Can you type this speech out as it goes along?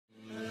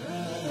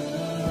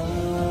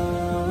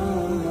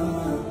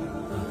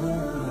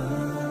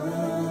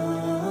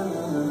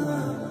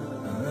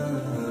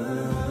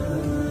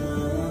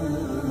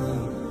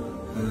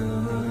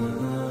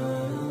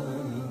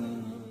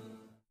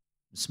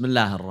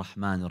Bismillah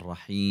ar-Rahman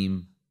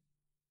ar-Rahim.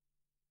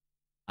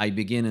 I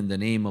begin in the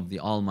name of the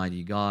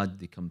Almighty God,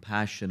 the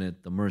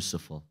Compassionate, the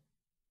Merciful,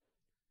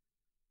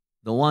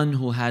 the one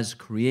who has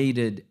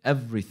created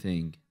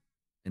everything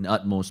in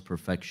utmost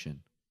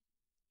perfection.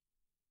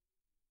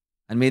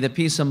 And may the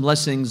peace and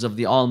blessings of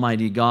the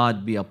Almighty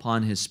God be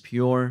upon His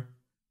pure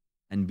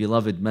and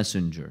beloved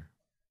Messenger,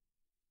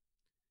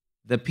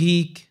 the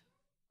peak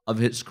of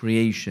His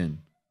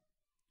creation,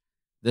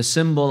 the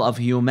symbol of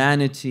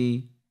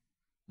humanity,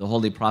 the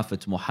Holy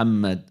Prophet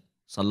Muhammad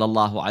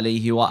sallallahu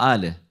alayhi wa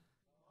alih.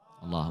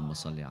 Allahumma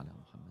salli ala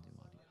Muhammad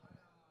wa alihi.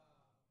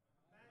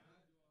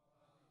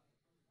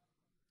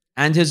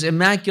 And his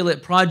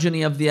immaculate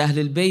progeny of the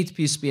Ahlul Bayt,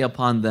 peace be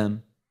upon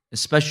them,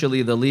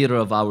 especially the leader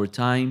of our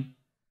time,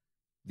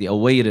 the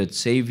awaited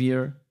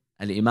Savior,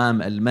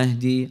 Al-Imam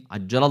Al-Mahdi,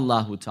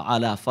 Ajjalallahu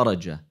Ta'ala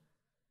Farajah.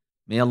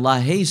 May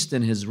Allah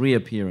hasten his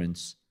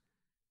reappearance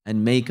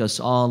and make us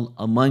all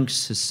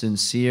amongst his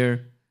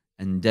sincere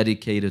and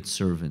dedicated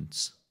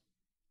servants.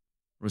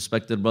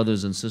 Respected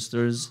brothers and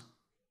sisters,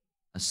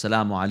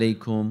 Assalamu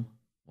alaikum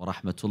wa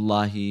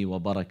rahmatullahi wa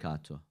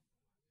barakatuh.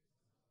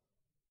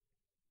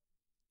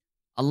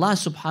 Allah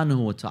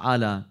subhanahu wa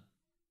ta'ala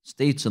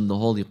states in the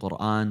Holy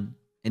Quran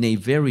in a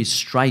very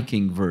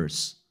striking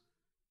verse,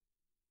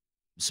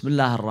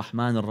 Bismillah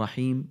ar-Rahman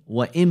ar-Rahim,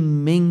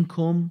 وَإِن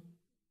مِّنكُمْ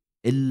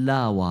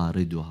إِلَّا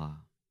وَارِدُهَا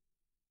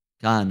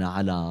كَانَ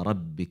عَلَى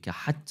رَبِّكَ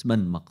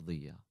حَتْمًا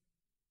مَقْضِيًّا.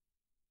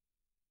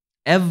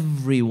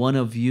 Every one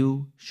of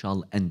you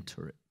shall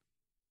enter it.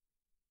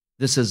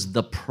 This is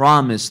the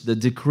promise, the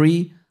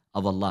decree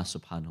of Allah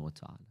subhanahu wa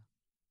ta'ala.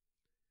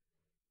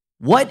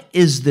 What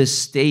is this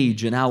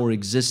stage in our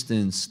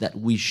existence that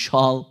we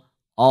shall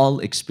all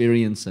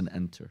experience and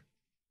enter?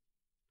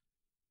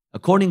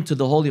 According to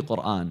the Holy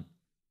Quran,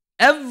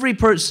 every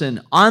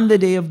person on the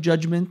Day of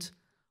Judgment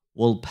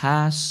will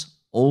pass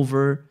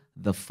over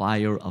the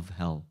fire of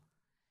hell.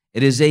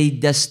 It is a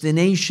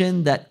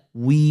destination that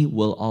we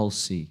will all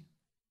see.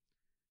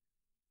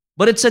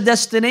 But it's a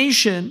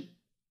destination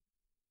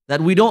that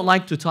we don't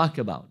like to talk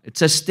about.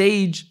 It's a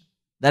stage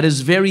that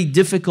is very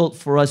difficult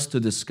for us to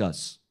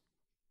discuss.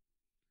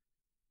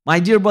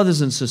 My dear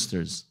brothers and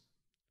sisters,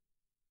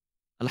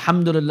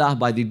 Alhamdulillah,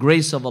 by the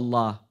grace of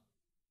Allah,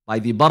 by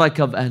the barakah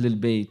of Ahlul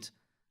Bayt,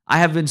 I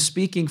have been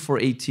speaking for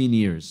 18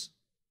 years.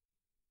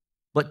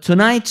 But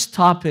tonight's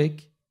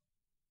topic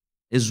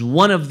is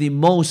one of the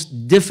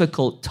most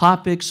difficult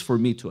topics for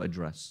me to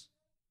address.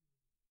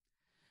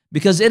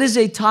 Because it is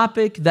a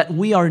topic that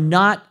we are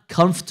not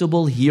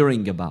comfortable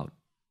hearing about,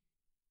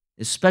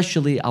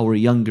 especially our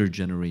younger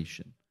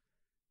generation.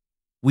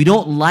 We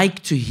don't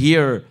like to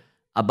hear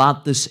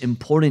about this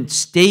important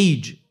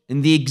stage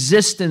in the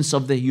existence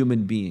of the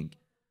human being,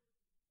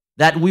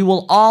 that we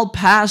will all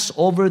pass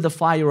over the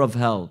fire of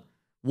hell.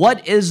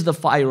 What is the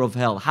fire of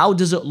hell? How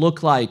does it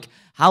look like?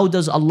 How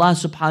does Allah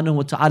subhanahu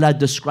wa ta'ala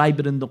describe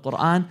it in the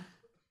Quran?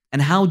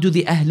 And how do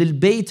the Ahlul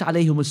Bayt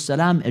alayhimus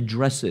salam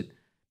address it?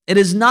 It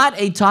is not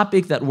a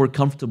topic that we're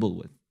comfortable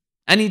with.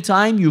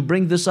 Anytime you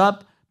bring this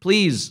up,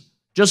 please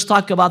just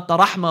talk about the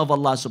rahmah of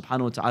Allah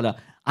subhanahu wa ta'ala.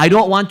 I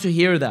don't want to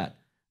hear that.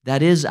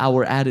 That is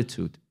our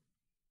attitude.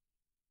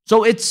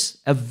 So it's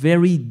a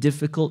very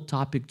difficult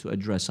topic to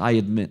address, I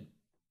admit.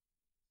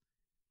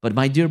 But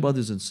my dear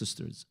brothers and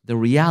sisters, the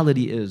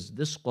reality is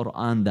this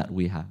Quran that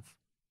we have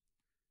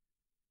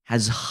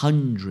has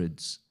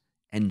hundreds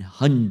and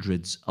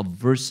hundreds of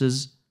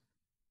verses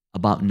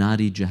about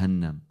Nari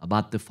Jahannam,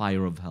 about the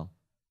fire of hell.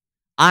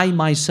 I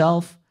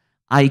myself,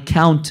 I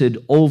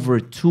counted over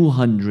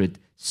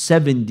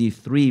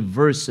 273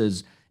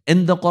 verses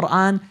in the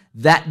Quran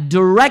that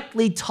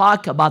directly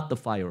talk about the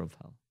fire of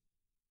hell.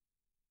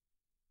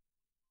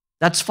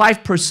 That's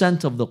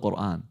 5% of the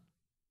Quran.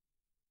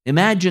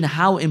 Imagine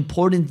how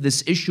important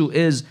this issue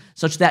is,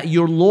 such that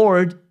your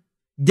Lord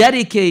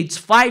dedicates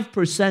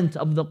 5%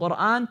 of the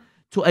Quran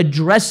to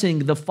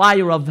addressing the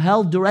fire of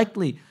hell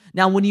directly.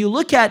 Now, when you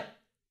look at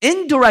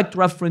indirect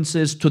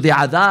references to the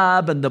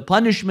adhab and the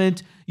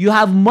punishment, you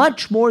have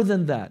much more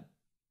than that.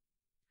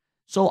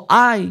 So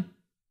I,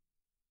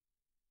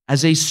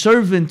 as a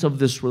servant of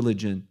this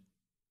religion,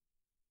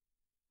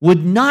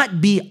 would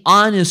not be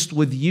honest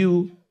with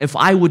you if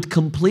I would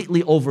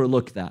completely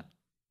overlook that,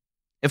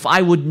 if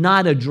I would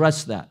not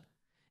address that.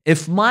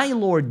 If my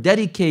Lord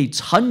dedicates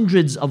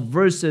hundreds of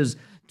verses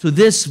to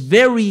this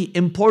very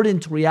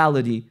important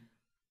reality,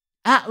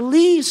 at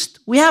least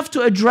we have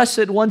to address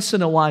it once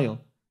in a while.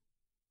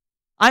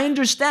 I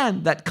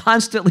understand that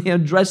constantly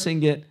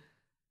addressing it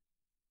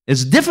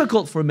is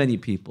difficult for many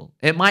people.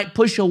 It might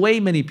push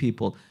away many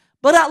people.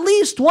 But at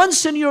least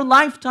once in your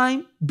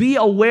lifetime, be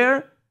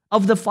aware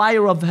of the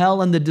fire of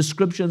hell and the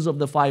descriptions of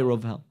the fire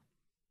of hell.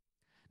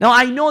 Now,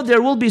 I know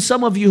there will be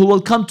some of you who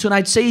will come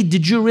tonight say,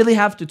 did you really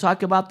have to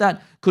talk about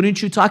that?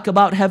 Couldn't you talk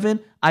about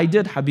heaven? I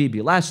did,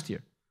 Habibi, last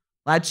year.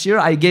 Last year,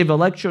 I gave a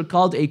lecture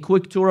called A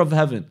Quick Tour of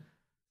Heaven.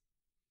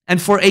 And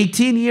for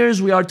 18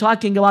 years, we are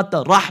talking about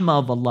the rahmah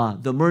of Allah,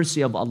 the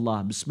mercy of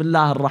Allah.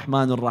 Bismillah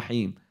ar-Rahman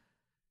ar-Rahim.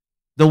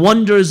 The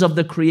wonders of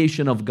the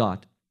creation of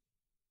God.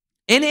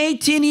 In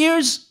 18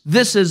 years,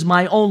 this is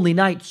my only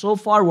night so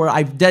far where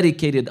I've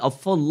dedicated a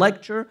full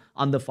lecture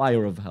on the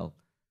fire of hell.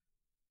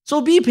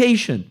 So be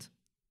patient.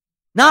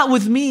 Not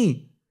with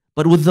me,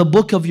 but with the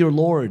book of your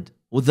Lord,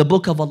 with the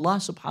book of Allah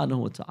subhanahu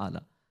wa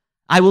ta'ala.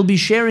 I will be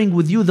sharing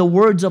with you the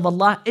words of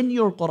Allah in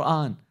your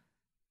Quran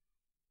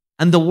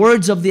and the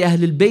words of the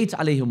Ahlul Bayt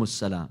alayhimus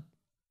salam.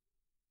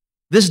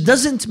 This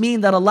doesn't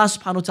mean that Allah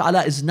subhanahu wa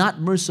ta'ala is not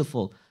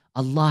merciful.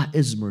 Allah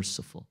is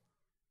merciful.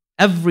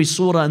 Every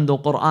surah in the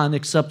Quran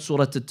except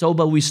Surah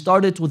At-Tawbah, we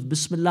started with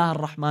Bismillah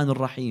ar-Rahman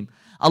ar-Rahim.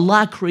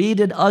 Allah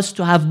created us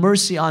to have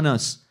mercy on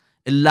us.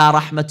 إِلَّا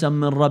رَحْمَةً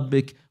مِّن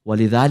رَبِّكَ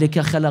وَلِذَلِكَ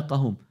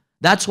خَلَقَهُم.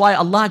 That's why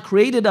Allah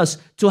created us,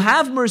 to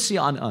have mercy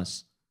on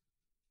us.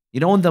 You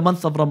know, in the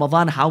month of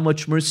Ramadan, how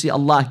much mercy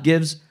Allah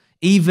gives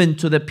even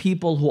to the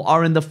people who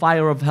are in the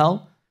fire of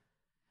hell?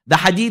 The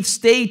hadith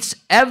states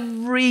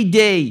every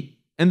day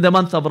in the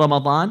month of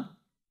Ramadan,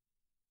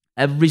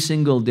 every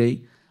single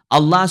day,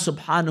 Allah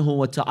subhanahu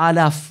wa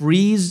ta'ala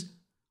frees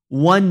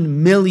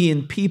 1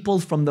 million people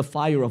from the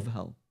fire of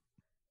hell.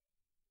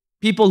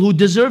 People who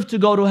deserve to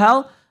go to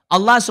hell,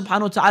 Allah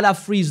subhanahu wa ta'ala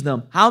frees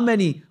them. How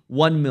many?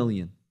 1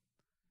 million.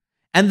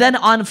 And then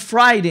on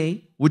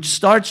Friday, which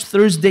starts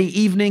Thursday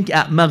evening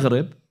at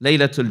Maghrib,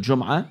 Laylatul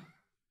Jum'ah,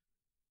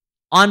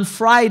 on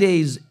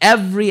Fridays,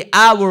 every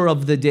hour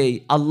of the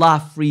day,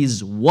 Allah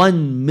frees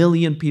 1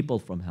 million people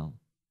from hell.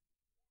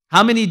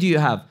 How many do you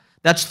have?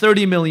 That's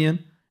 30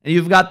 million. And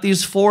you've got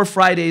these 4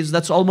 Fridays,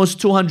 that's almost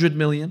 200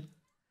 million.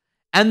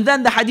 And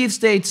then the hadith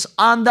states,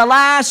 on the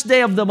last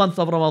day of the month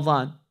of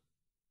Ramadan,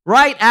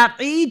 right at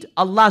Eid,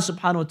 Allah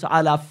subhanahu wa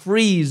ta'ala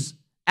frees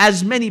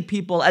as many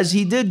people as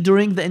He did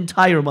during the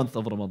entire month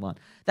of Ramadan.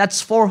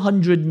 That's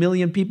 400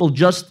 million people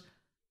just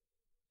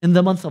in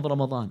the month of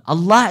Ramadan.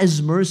 Allah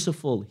is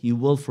merciful, He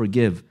will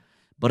forgive.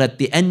 But at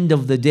the end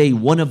of the day,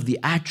 one of the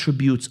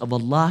attributes of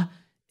Allah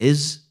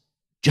is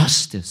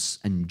justice,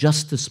 and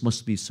justice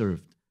must be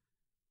served.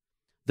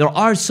 There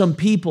are some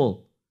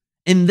people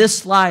in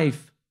this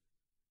life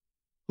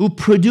who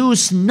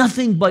produce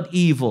nothing but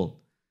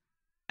evil,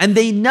 and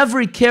they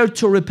never care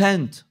to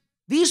repent.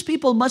 These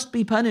people must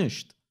be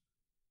punished.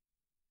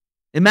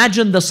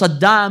 Imagine the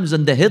Saddams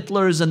and the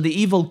Hitlers and the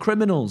evil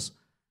criminals.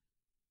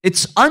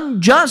 It's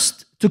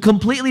unjust to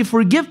completely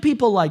forgive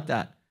people like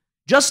that.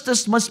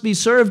 Justice must be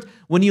served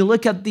when you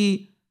look at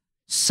the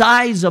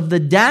size of the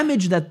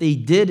damage that they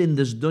did in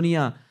this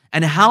dunya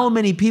and how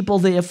many people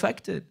they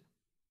affected.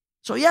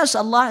 So yes,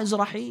 Allah is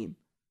Rahim.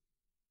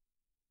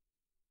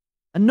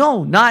 And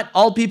no, not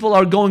all people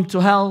are going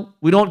to hell.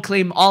 We don't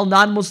claim all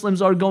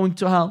non-Muslims are going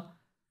to hell.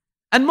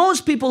 And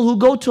most people who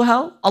go to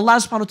hell, Allah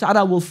subhanahu wa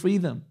ta'ala will free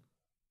them.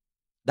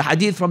 The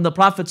hadith from the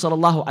Prophet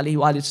sallallahu alaihi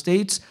wasallam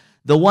states,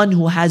 the one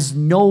who has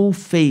no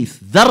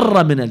faith,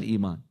 dharra min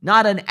al-iman,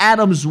 not an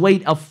atom's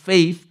weight of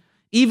faith,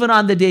 even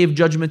on the day of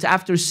judgment,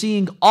 after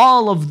seeing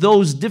all of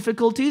those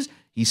difficulties,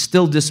 he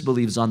still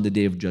disbelieves on the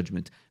day of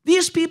judgment.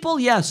 These people,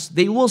 yes,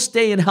 they will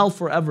stay in hell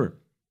forever.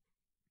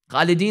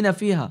 Khalidina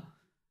fiha.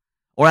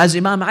 Or as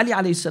Imam Ali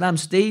alayhi salam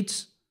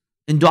states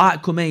in Dua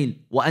Kumail,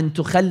 وَأَن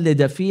تُخَلِّدَ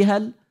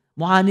فِيهَا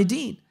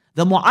الْمُعَانِدِينَ.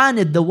 The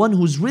mu'anid, the one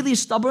who's really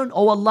stubborn,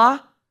 oh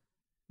Allah,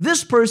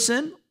 this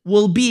person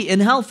will be in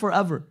hell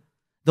forever.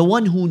 The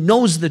one who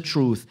knows the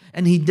truth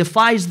and he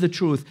defies the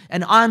truth,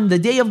 and on the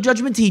day of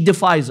judgment he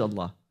defies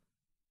Allah.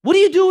 What do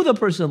you do with a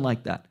person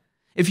like that?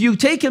 If you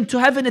take him to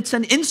heaven, it's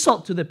an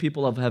insult to the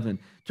people of heaven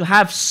to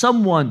have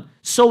someone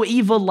so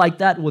evil like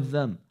that with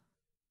them.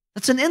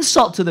 That's an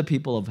insult to the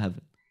people of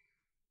heaven.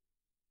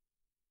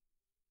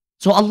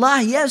 So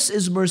Allah, yes,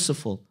 is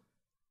merciful,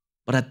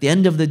 but at the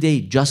end of the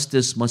day,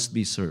 justice must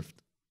be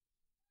served.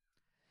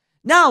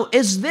 Now,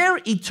 is there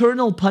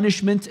eternal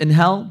punishment in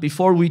hell?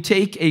 Before we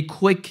take a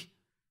quick,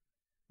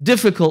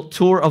 difficult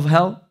tour of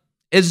hell,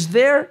 is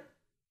there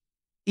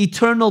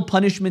eternal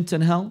punishment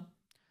in hell?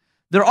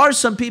 There are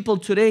some people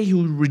today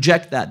who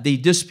reject that. They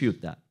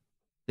dispute that.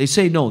 They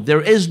say, no,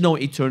 there is no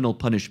eternal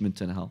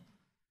punishment in hell.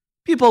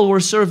 People will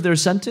serve their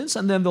sentence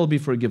and then they'll be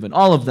forgiven.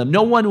 All of them.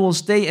 No one will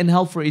stay in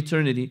hell for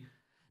eternity.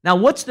 Now,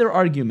 what's their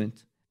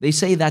argument? They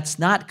say that's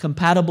not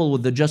compatible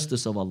with the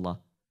justice of Allah.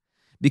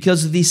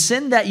 Because the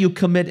sin that you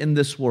commit in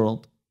this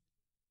world,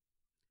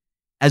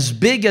 as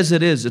big as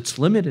it is, it's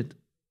limited.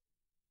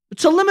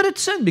 It's a limited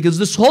sin because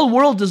this whole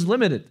world is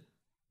limited.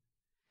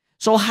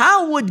 So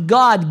how would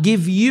God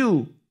give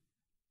you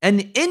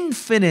an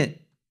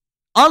infinite,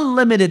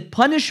 unlimited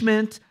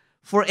punishment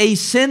for a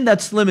sin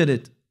that's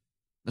limited?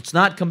 That's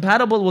not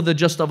compatible with the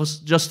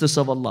justice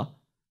of Allah.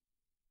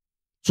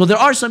 So there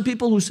are some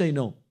people who say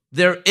no,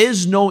 there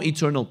is no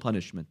eternal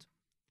punishment.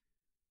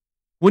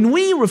 When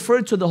we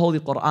refer to the Holy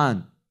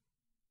Quran,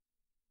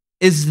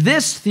 is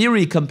this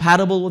theory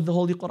compatible with the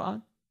Holy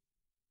Quran?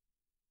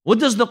 What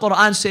does the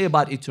Quran say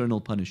about eternal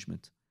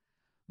punishment?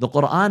 The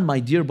Quran, my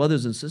dear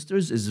brothers and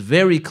sisters, is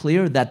very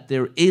clear that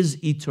there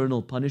is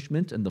eternal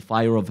punishment in the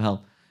fire of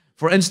hell.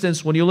 For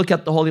instance, when you look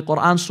at the Holy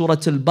Quran, Surah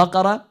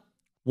Al-Baqarah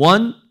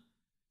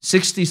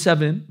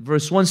 167,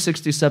 verse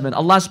 167,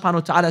 Allah subhanahu wa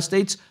ta'ala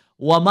states,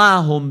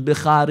 وَمَا هُمْ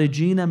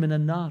بِخَارِجِينَ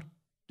مِنَ النَّارِ.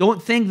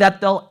 Don't think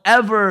that they'll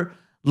ever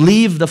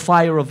leave the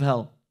fire of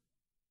hell.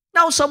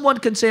 Now someone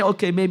can say,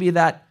 okay, maybe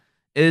that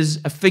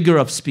is a figure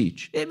of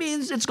speech. It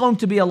means it's going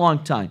to be a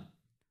long time.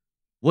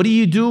 What do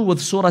you do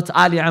with Surah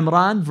Ali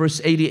Imran,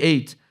 verse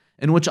 88,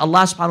 in which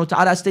Allah subhanahu wa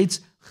ta'ala states,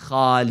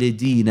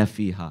 خَالِدِينَ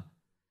فِيهَا.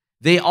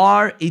 They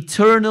are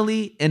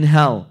eternally in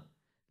hell.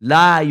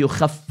 لَا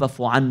يُخَفَّفُ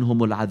عَنْهُمُ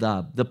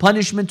الْعَذَابِ. The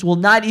punishment will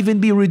not even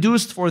be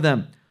reduced for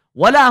them.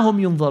 وَلَا هُمْ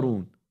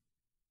يُنظَرُونَ.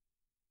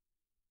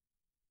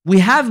 We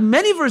have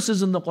many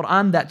verses in the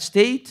Quran that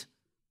state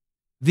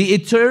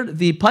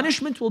the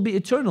punishment will be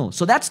eternal.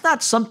 So that's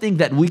not something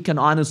that we can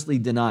honestly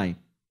deny.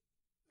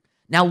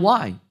 Now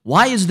why?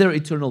 Why is there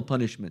eternal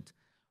punishment?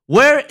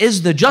 Where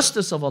is the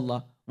justice of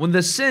Allah? When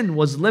the sin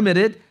was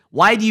limited,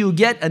 why do you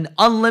get an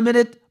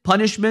unlimited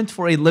punishment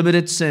for a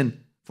limited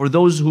sin? For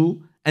those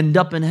who end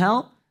up in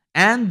hell,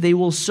 and they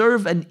will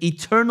serve an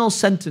eternal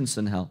sentence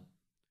in hell.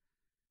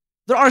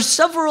 There are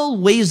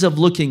several ways of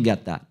looking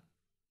at that.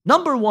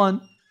 Number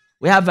one,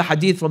 we have a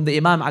hadith from the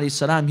Imam alayhi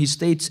salam. He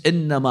states,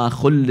 إِنَّمَا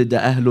خُلِّدَ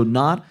أَهْلُ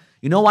النَّارِ.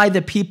 You know why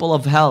the people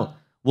of hell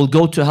will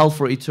go to hell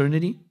for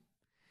eternity?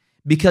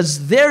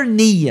 Because their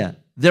niyyah,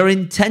 their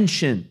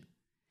intention,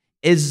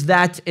 is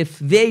that if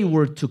they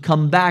were to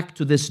come back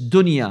to this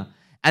dunya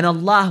and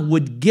Allah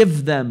would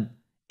give them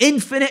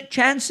infinite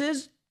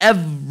chances,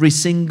 every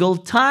single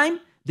time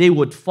they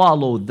would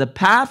follow the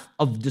path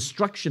of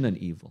destruction and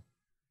evil.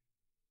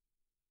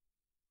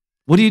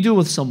 What do you do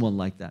with someone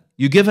like that?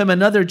 You give him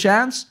another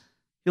chance,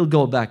 he'll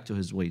go back to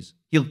his ways.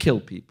 He'll kill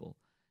people.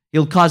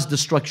 He'll cause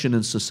destruction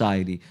in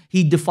society.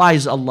 He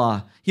defies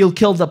Allah. He'll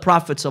kill the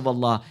prophets of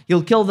Allah.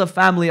 He'll kill the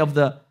family of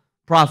the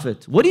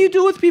prophet. What do you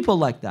do with people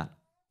like that?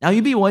 Now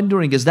you'd be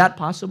wondering, is that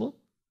possible?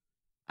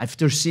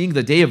 After seeing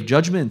the day of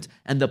judgment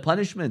and the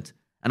punishment,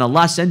 and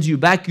Allah sends you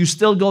back, you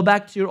still go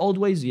back to your old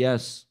ways?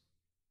 Yes.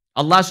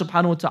 Allah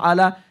subhanahu wa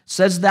ta'ala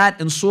says that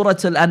in Surah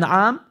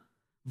Al-An'am,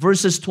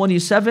 verses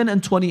 27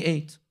 and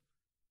 28.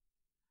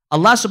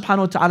 Allah subhanahu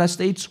wa ta'ala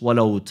states,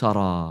 وَلَوْ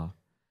تَرَى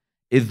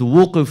إِذْ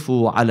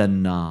وُقِفُوا عَلَى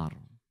النَّارِ.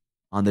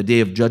 On the day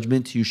of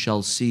judgment, you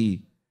shall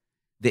see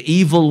the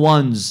evil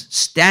ones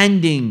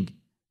standing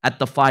at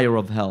the fire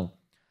of hell.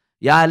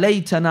 يَا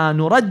لَيْتَنَا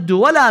نُرَدُّ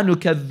وَلَا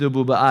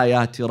نُكَذِّبُ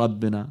بِآيَاتِ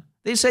رَبِّنَا.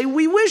 They say,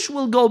 we wish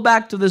we'll go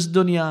back to this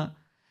dunya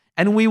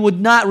and we would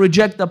not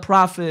reject the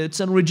prophets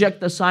and reject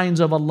the signs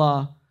of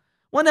Allah.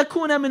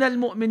 وَنَكُونَ مِنَ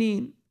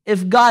الْمُؤْمِنِينَ.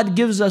 If God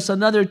gives us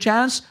another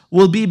chance,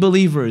 we'll be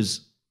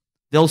believers.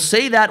 They'll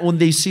say that when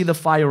they see the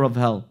fire of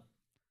hell.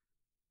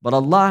 But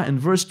Allah in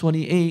verse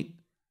 28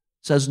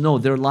 says, no,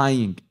 they're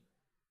lying.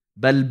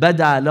 بَلْ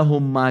بَدَى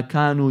لَهُمْ مَا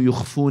كَانُوا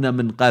يُخْفُونَ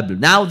مِنْ قَبْلِ.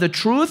 Now the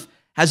truth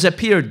has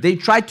appeared. They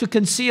tried to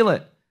conceal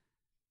it.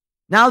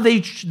 Now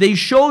they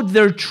showed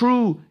their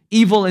true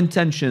evil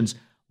intentions.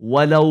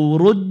 وَلَوْ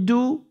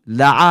رُدُّوا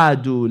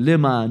لَعَادُوا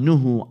لِمَا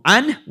نُهُوا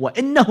عَنْهُ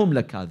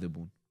وَإِنَّهُمْ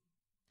لَكَاذِبُونَ.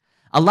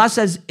 Allah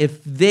says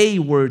if they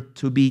were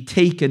to be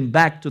taken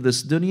back to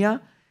this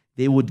dunya,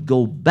 they would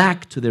go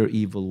back to their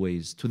evil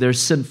ways, to their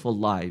sinful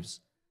lives.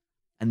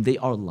 And they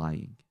are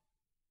lying.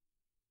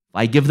 If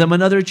I give them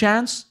another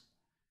chance,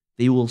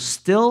 they will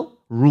still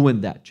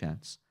ruin that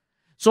chance.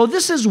 So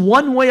this is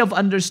one way of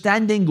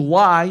understanding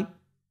why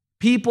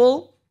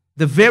people,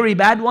 the very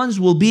bad ones,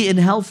 will be in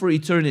hell for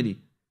eternity.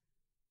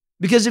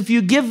 Because if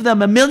you give them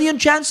 1,000,000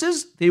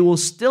 chances, they will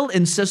still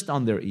insist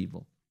on their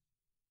evil.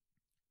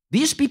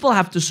 These people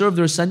have to serve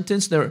their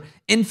sentence, their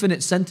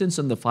infinite sentence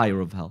in the fire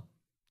of hell.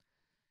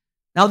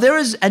 Now there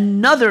is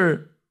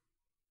another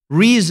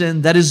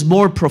reason that is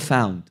more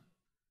profound.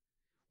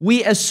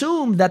 We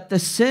assume that the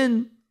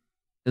sin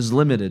is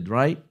limited,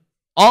 right?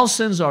 All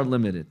sins are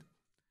limited.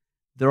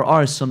 There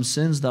are some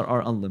sins that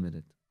are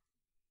unlimited.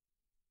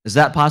 Is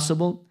that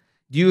possible?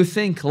 Do you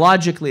think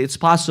logically it's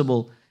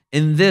possible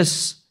in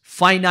this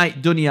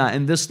finite dunya,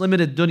 in this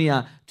limited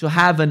dunya, to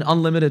have an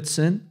unlimited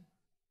sin?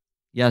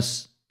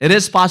 Yes, it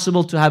is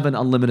possible to have an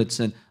unlimited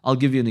sin. I'll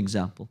give you an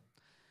example.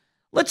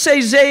 Let's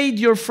say Zayd,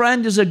 your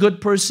friend, is a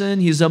good person.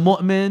 He's a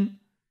mu'min.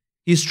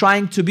 He's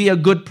trying to be a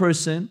good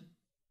person.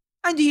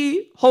 And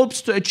he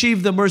hopes to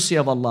achieve the mercy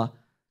of Allah.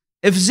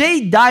 If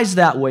Zayd dies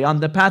that way on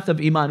the path of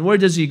Iman, where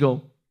does he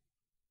go?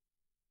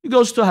 He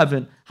goes to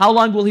heaven. How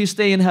long will he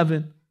stay in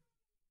heaven?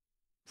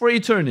 For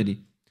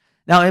eternity.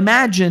 Now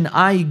imagine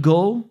I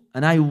go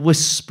and I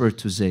whisper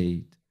to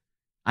Zayd.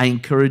 I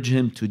encourage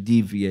him to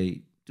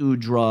deviate, do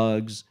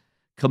drugs,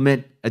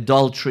 commit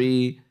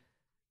adultery,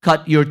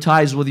 cut your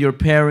ties with your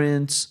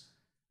parents,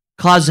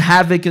 cause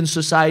havoc in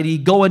society,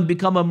 go and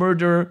become a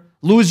murderer,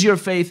 lose your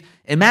faith.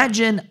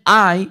 Imagine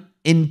I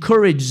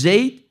encourage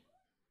Zayd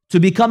to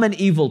become an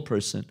evil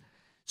person.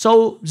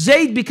 So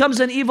Zayd becomes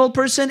an evil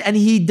person and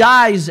he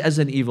dies as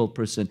an evil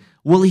person.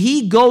 Will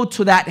he go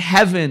to that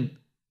heaven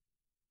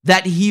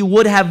that he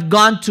would have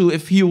gone to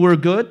if he were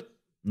good?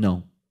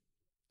 No.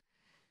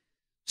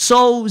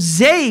 So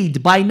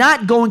Zayd, by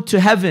not going to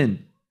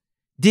heaven,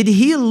 did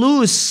he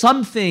lose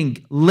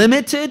something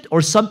limited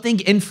or something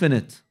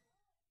infinite?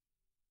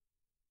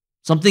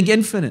 Something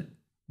infinite.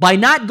 By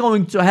not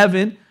going to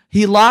heaven,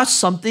 he lost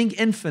something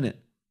infinite.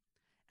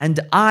 and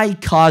I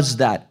caused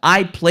that.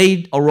 I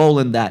played a role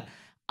in that.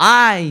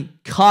 I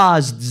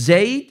caused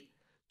Zayd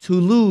to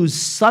lose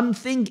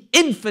something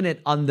infinite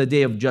on the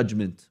day of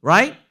judgment,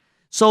 right?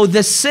 So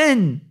the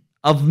sin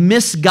of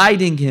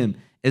misguiding him,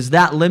 is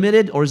that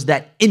limited or is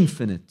that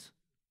infinite?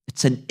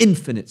 It's an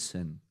infinite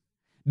sin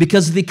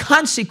because the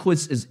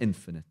consequence is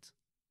infinite.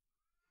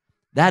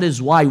 That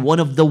is why one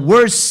of the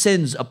worst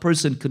sins a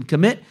person can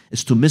commit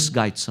is to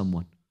misguide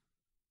someone.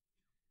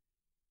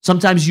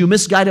 Sometimes you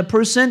misguide a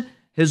person,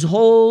 his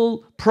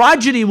whole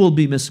progeny will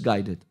be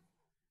misguided.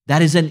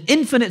 That is an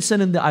infinite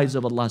sin in the eyes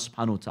of Allah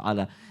subhanahu wa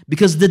ta'ala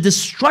because the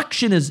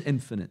destruction is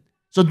infinite.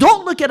 So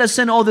don't look at a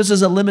sin, oh, this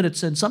is a limited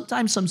sin.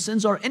 Sometimes some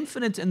sins are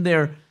infinite in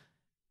their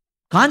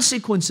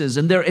consequences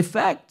and their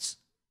effects.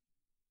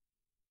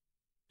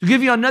 To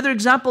give you another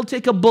example,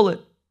 take a bullet.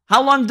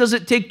 How long does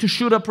it take to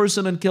shoot a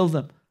person and kill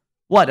them?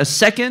 What, a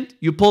second?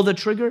 You pull the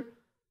trigger?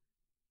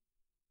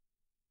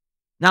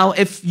 Now,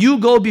 if you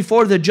go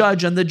before the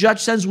judge and the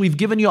judge says, we've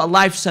given you a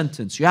life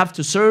sentence, you have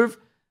to serve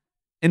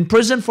in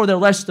prison for the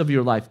rest of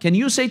your life. Can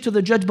you say to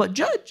the judge, but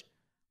judge,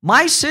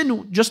 my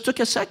sin just took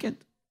a second.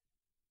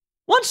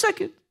 1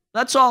 second,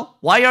 that's all.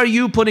 Why are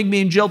you putting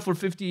me in jail for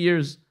 50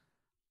 years?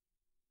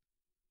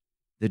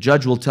 The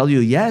judge will tell you,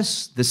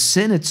 yes, the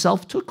sin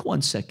itself took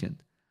 1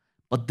 second,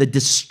 but the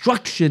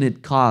destruction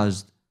it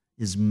caused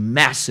is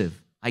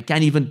massive. I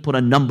can't even put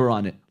a number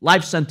on it.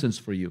 Life sentence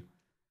for you.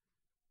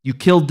 You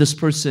killed this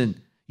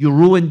person. You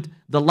ruined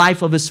the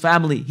life of his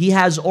family. He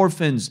has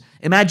orphans.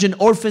 Imagine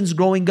orphans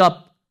growing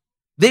up.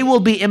 They will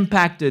be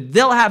impacted.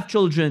 They'll have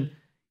children.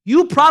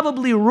 You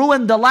probably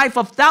ruined the life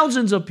of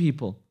thousands of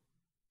people.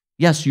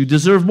 Yes, you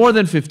deserve more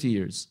than 50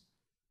 years.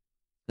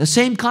 The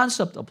same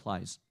concept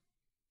applies.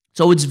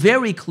 So it's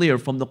very clear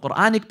from the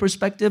Quranic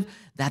perspective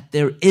that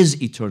there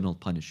is eternal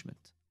punishment.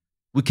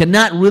 We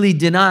cannot really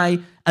deny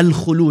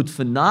al-khulud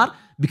fi nar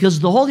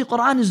because the Holy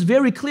Quran is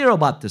very clear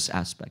about this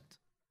aspect.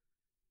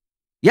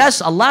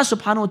 Yes, Allah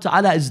subhanahu wa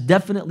ta'ala is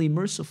definitely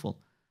merciful.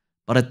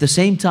 But at the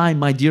same time,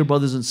 my dear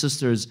brothers and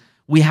sisters,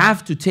 we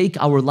have to take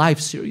our life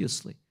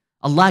seriously.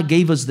 Allah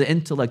gave us the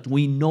intellect.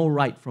 We know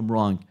right from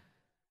wrong.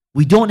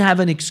 We don't have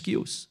an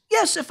excuse.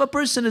 Yes, if a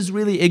person is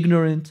really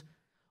ignorant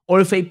or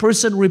if a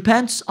person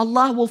repents,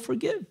 Allah will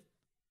forgive.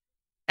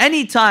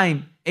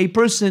 Anytime a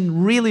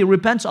person really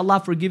repents, Allah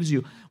forgives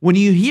you. When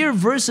you hear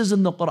verses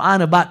in the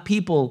Quran about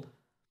people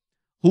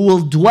who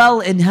will dwell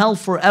in hell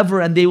forever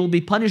and they will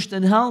be punished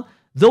in hell,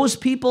 those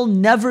people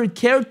never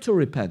cared to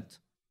repent.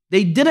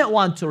 They didn't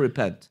want to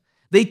repent.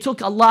 They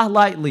took Allah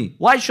lightly.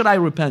 Why should I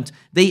repent?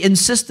 They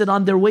insisted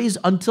on their ways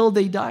until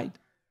they died.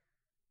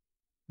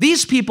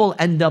 These people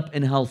end up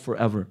in hell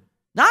forever,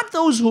 not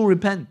those who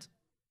repent.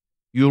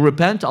 You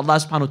repent, Allah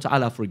subhanahu wa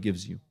ta'ala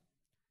forgives you.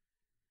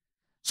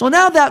 So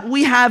now that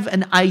we have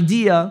an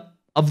idea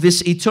of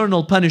this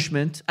eternal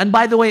punishment, and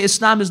by the way,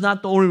 Islam is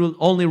not the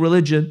only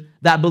religion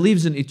that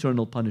believes in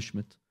eternal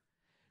punishment.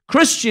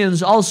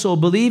 Christians also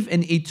believe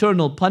in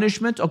eternal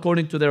punishment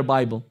according to their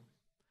Bible.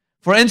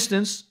 For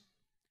instance,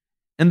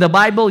 in the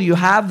Bible you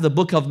have the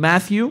book of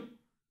Matthew,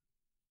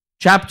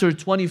 chapter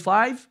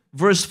 25,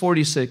 verse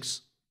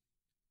 46.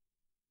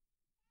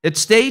 It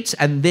states,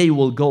 and they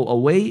will go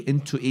away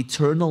into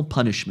eternal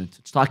punishment.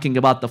 It's talking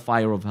about the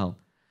fire of hell.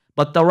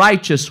 But the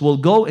righteous will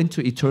go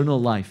into eternal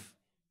life.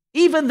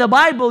 Even the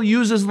Bible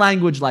uses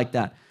language like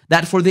that.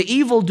 That for the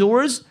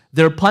evildoers,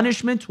 their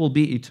punishment will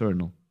be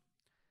eternal.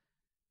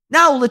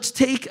 Now let's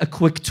take a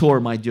quick tour,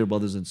 my dear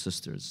brothers and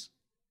sisters.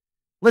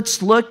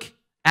 Let's look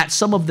at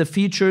some of the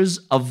features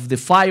of the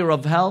fire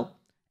of hell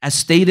as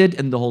stated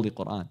in the Holy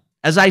Quran.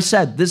 As I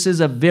said, this is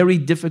a very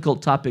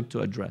difficult topic to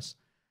address.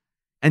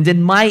 And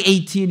in my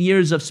 18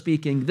 years of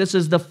speaking, this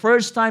is the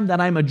first time that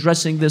I'm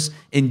addressing this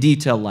in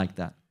detail like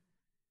that.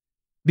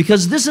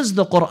 Because this is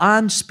the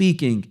Quran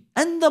speaking.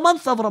 And the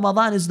month of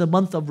Ramadan is the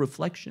month of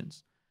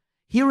reflections.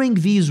 Hearing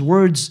these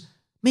words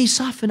may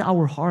soften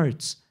our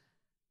hearts.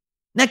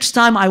 Next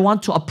time I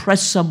want to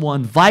oppress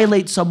someone,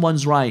 violate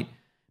someone's right,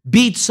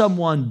 beat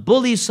someone,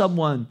 bully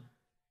someone,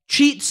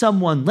 cheat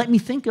someone, let me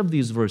think of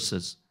these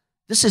verses.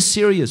 This is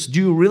serious. Do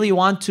you really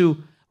want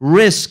to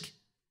risk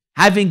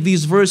having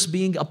these verses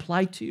being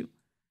applied to you?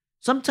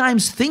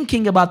 Sometimes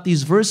thinking about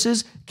these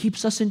verses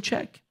keeps us in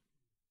check.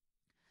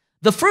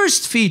 The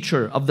first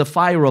feature of the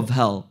fire of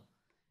hell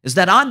is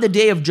that on the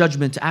day of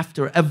judgment,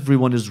 after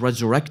everyone is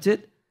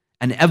resurrected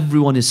and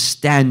everyone is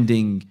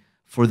standing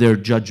for their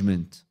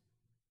judgment,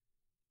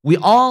 we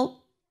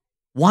all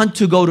want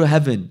to go to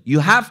heaven. You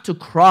have to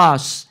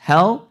cross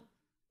hell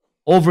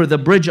over the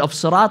bridge of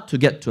Sirat to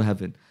get to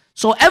heaven.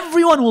 So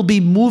everyone will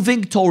be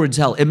moving towards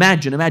hell.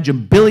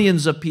 Imagine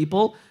billions of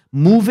people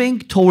moving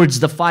towards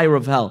the fire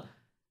of hell.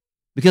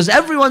 Because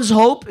everyone's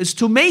hope is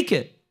to make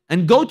it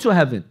and go to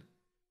heaven.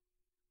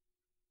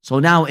 So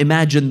now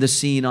imagine the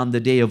scene on the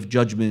day of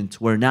judgment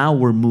where now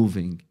we're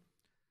moving.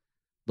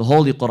 The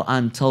Holy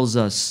Quran tells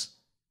us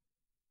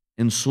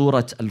in Surah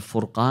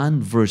Al-Furqan,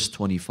 verse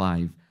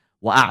 25,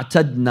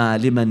 وَأَعْتَدْنَا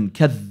لِمَنْ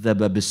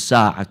كَذَّبَ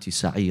بِالسَّاعَةِ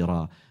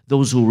سَعِيرًا.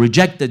 Those who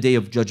reject the day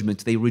of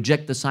judgment, they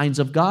reject the signs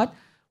of God,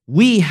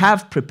 we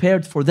have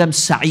prepared for them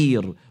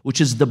sa'ir, which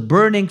is the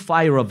burning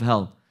fire of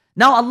hell.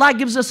 Now Allah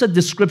gives us a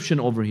description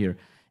over here.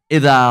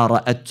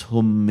 إِذَا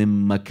رَأَتْهُم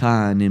مِّن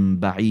مَّكَانٍ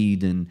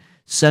بَعِيدٍ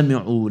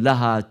سَمِعُوا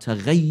لَهَا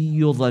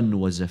تَغَيُّظًا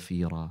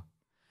وَزَفِيرًا.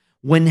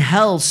 When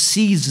hell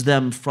sees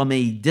them from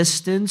a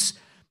distance,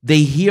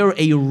 they hear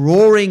a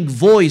roaring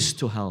voice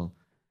to hell.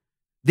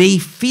 They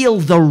feel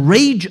the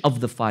rage of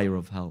the fire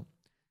of hell.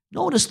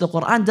 Notice the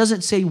Quran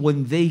doesn't say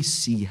when they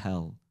see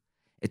hell.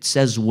 It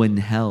says when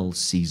hell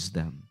sees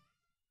them.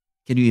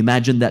 Can you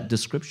imagine that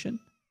description?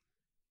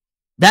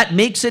 That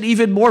makes it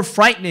even more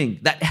frightening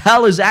that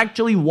hell is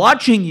actually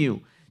watching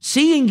you,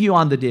 seeing you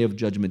on the day of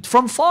judgment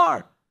from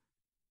far.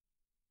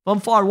 From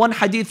far. One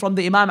hadith from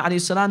the Imam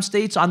ﷺ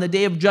states, on the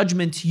day of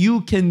judgment,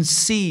 you can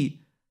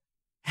see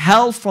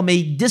hell from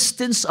a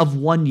distance of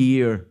 1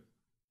 year.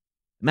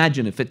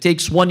 Imagine if it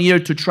takes 1 year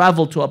to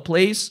travel to a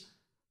place.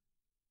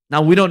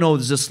 Now we don't know,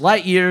 is this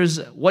light years?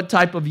 What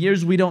type of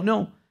years? We don't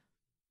know.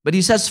 But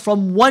he says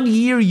from 1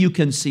 year you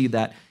can see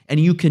that, and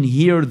you can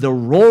hear the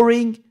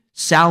roaring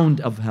sound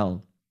of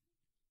hell.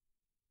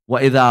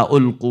 وَإِذَا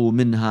أُلْقُوا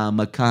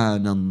مِنْهَا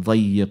مَكَانًا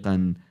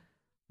ضَيِّقًا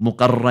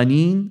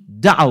مُقَرَّنِينَ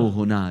دَعَوْا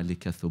هُنَالِكَ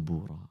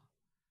ثُبُورًا.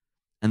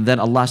 And then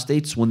Allah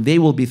states, when they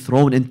will be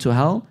thrown into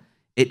hell,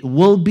 it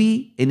will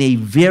be in a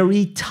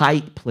very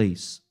tight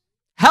place.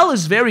 Hell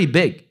is very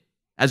big,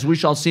 as we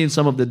shall see in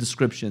some of the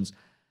descriptions.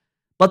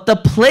 But the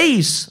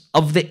place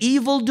of the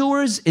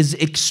evildoers is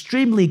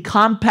extremely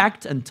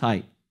compact and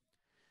tight.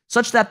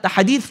 Such that the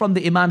hadith from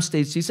the Imam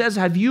states, he says,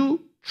 have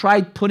you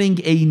tried putting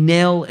a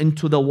nail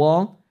into the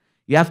wall?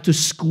 You have to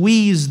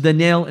squeeze the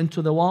nail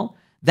into the wall.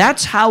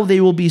 That's how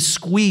they will be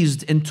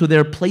squeezed into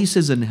their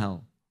places in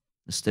hell.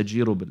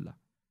 Nastajiru billah.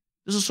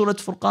 This is Surah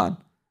Furqan.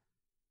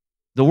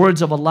 The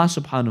words of Allah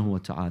subhanahu wa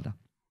ta'ala.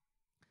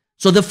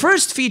 So the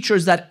first feature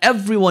is that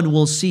everyone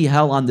will see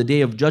hell on the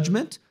day of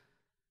judgment.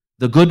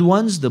 The good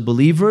ones, the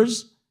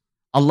believers,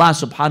 Allah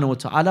subhanahu wa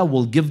ta'ala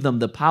will give them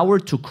the power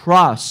to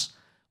cross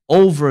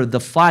over the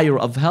fire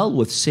of hell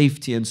with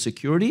safety and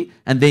security,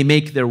 and they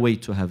make their way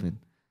to heaven.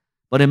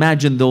 But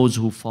imagine those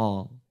who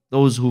fall,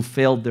 those who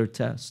failed their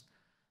test,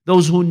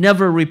 those who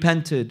never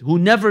repented, who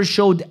never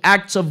showed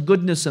acts of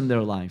goodness in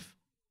their life.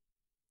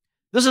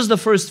 This is the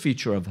first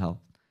feature of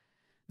hell.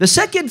 The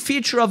second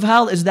feature of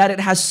hell is that it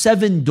has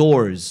 7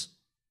 doors.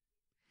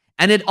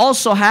 And it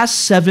also has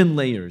 7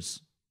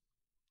 layers.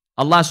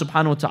 Allah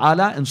subhanahu wa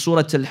ta'ala in Surah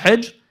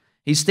Al-Hijr,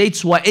 He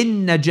states,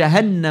 وَإِنَّ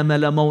جَهَنَّمَ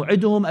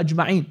لَمَوْعِدُهُمْ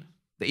أَجْمَعِينَ.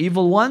 The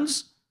evil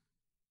ones,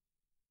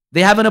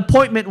 they have an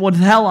appointment with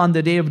hell on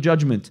the day of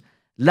judgment.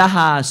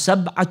 لَهَا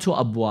سَبْعَةُ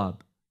أَبْوَابٍ.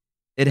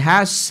 It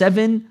has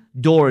 7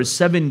 doors,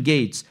 7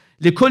 gates.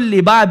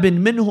 لِكُلِّ بَابٍ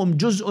مِّنْهُمْ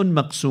جُزْءٌ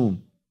مَقْسُومٌ.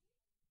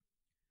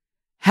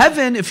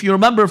 Heaven, if you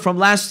remember from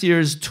last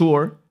year's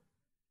tour,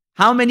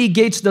 how many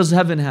gates does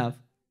heaven have?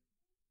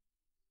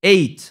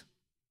 8.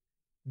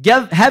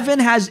 Heaven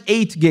has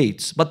 8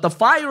 gates, but the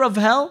fire of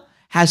hell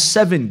has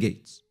 7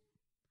 gates.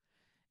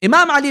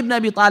 Imam Ali ibn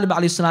Abi Talib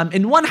alayhi salam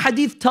in one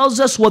hadith tells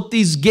us what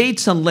these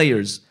gates and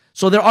layers.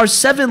 So there are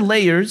 7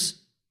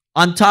 layers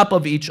on top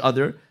of each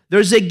other.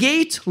 There's a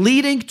gate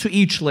leading to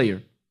each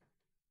layer.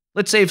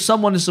 Let's say if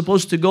someone is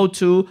supposed to go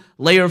to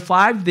layer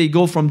 5, they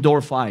go from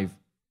door 5.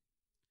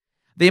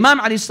 The Imam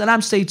alayhi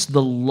salam states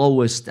the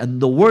lowest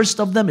and the worst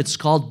of them, it's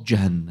called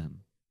Jahannam.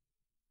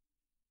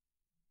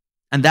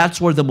 And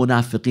that's where the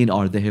munafiqeen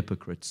are, the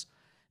hypocrites.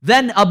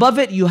 Then above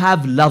it you have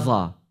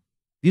Ladha.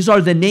 These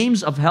are the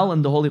names of hell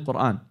in the Holy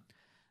Quran.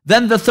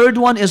 Then the third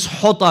one is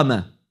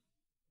Hutama.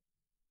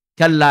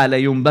 كَلَّا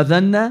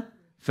لَيُنْبَذَنَّ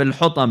فِي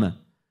الْحُطَمَةِ.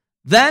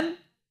 Then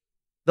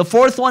the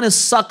fourth one is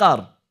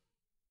Saqar.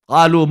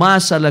 قَالُوا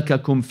مَا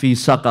سَلَكَكُمْ فِي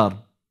سَقَرٍ.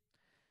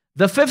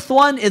 The fifth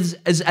one is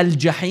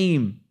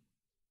Al-Jahim.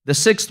 The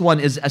sixth one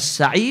is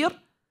As-Sa'ir.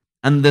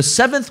 And the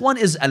 7th one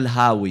is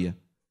Al-Hawiyah.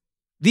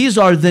 These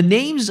are the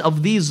names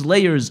of these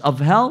layers of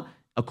hell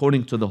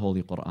according to the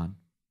Holy Quran.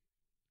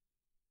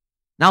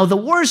 Now the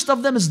worst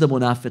of them is the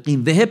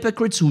munafiqeen, the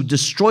hypocrites who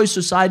destroy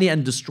society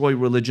and destroy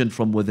religion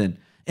from within.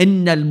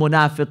 إِنَّ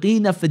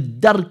الْمُنَافِقِينَ فِي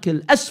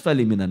الدَّرْكِ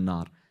الْأَسْفَلِ مِنَ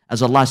النَّارِ.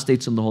 As Allah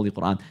states in the Holy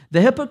Quran.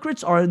 The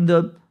hypocrites are in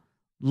the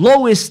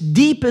lowest,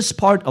 deepest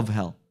part of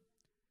hell.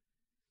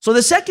 So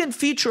the second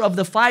feature of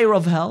the fire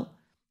of hell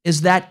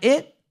is that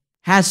it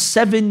has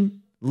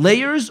 7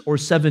 layers or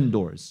 7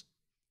 doors.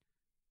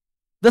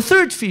 The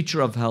third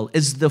feature of hell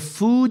is the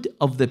food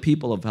of the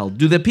people of hell.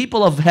 Do the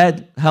people of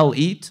hell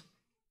eat?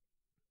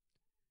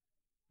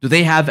 Do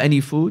they have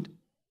any food?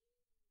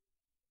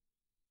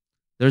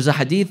 There's a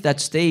hadith that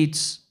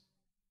states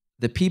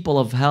the people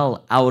of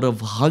hell, out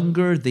of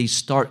hunger, they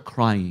start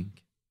crying.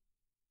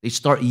 They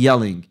start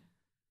yelling.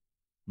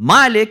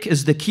 Malik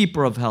is the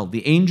keeper of hell,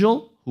 the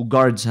angel who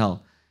guards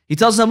hell. He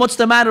tells them, what's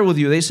the matter with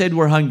you? They said,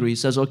 we're hungry. He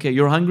says, okay,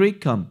 you're hungry?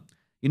 Come.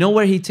 You know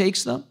where he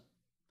takes them?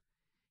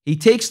 He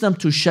takes them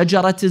to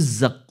Shajarat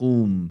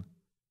al-Zaqum.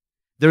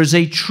 There's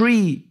a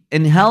tree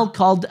in hell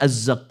called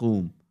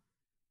al-Zaqum.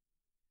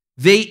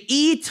 They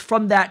eat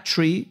from that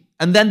tree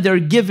and then they're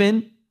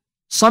given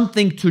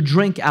something to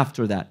drink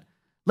after that.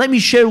 Let me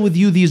share with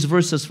you these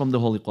verses from the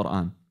Holy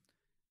Quran.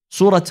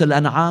 Surah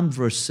Al-An'am,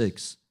 verse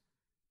 6.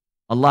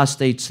 Allah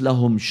states,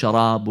 لَهُمْ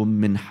شَرَابٌ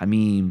مِّنْ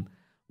حَمِيمٍ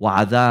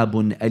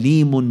وَعَذَابٌ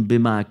أَلِيمٌ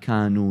بِمَا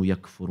كَانُوا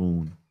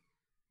يَكْفُرُونَ.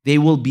 They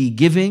will be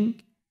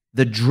giving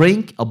the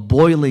drink, a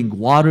boiling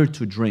water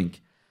to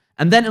drink.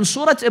 And then in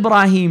Surah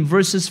Ibrahim,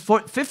 verses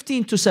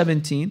 15 to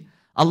 17,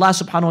 Allah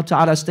subhanahu wa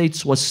ta'ala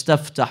states,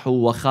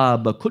 وَاسْتَفْتَحُوا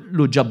وَخَابَ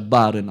كُلُّ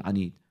جَبَّارٍ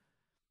عَنِيدٍ.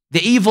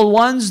 The evil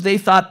ones, they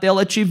thought they'll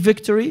achieve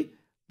victory,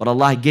 but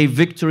Allah gave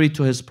victory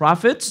to His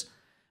prophets.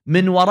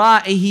 مِنْ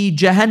وَرَائِهِ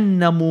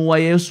جَهَنَّمُ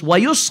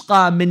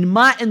وَيُسْقَى مِنْ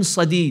مَاءٍ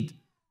صَدِيدٍ.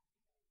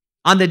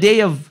 On the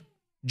day of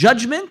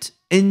judgment,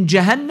 in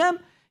Jahannam,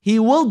 he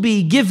will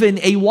be given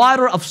a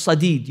water of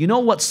sadid. You know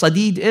what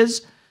sadid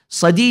is?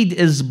 Sadid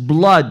is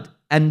blood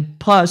and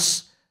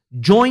pus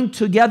joined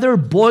together,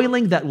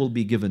 boiling, that will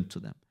be given to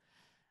them.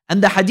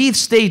 And the hadith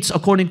states,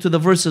 according to the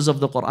verses of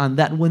the Quran,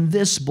 that when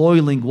this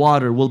boiling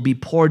water will be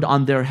poured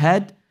on their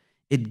head,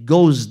 it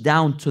goes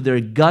down to their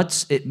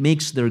guts, it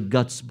makes their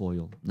guts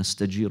boil.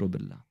 Nastajiru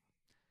billah.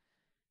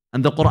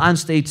 And the Quran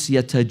states,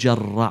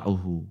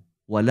 يَتَجَرَّعُهُ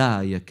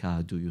وَلَا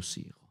يَكَادُ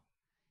يُسِيغُ.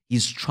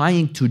 He's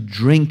trying to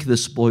drink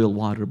this boiled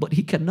water, but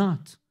he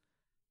cannot.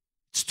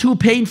 It's too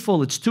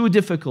painful, it's too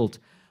difficult.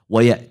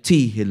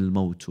 وَيَأْتِيهِ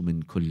الْمَوْتُ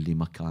مِنْ كُلِّ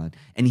مَكَانٍ.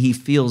 And he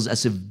feels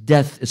as if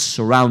death is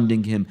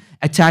surrounding him,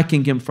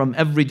 attacking him from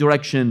every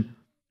direction.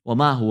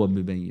 وَمَا هُوَ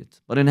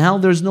بِمَيِّتٍ. But in hell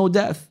there's no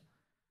death.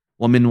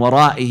 وَمِنْ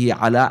وَرَائِهِ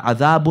عَلَىٰ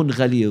عَذَابٌ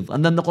غَلِيظٌ.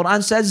 And then the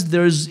Quran says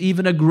there's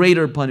even a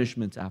greater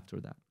punishment after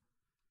that.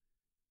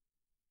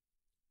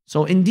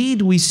 So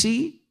indeed we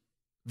see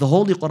the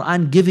Holy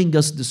Quran giving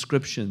us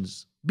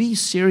descriptions. Be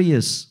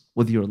serious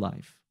with your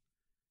life.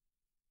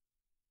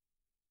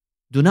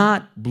 Do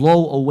not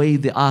blow away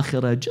the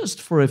akhirah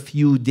just for a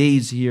few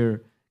days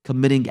here,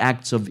 committing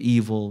acts of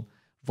evil,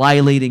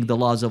 violating the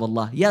laws of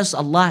Allah. Yes,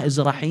 Allah is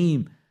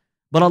Rahim,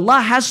 but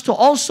Allah has to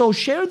also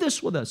share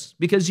this with us,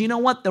 because you know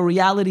what? The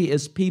reality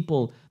is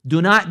people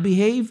do not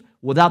behave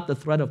without the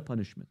threat of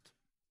punishment.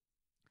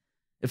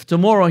 If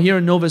tomorrow here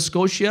in Nova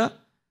Scotia,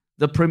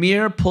 the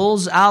Premier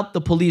pulls out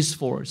the police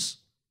force,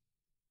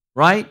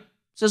 right?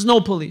 Says no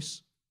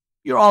police.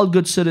 You're all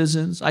good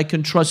citizens. I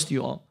can trust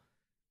you all.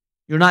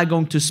 You're not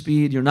going to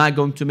speed. You're not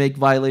going to make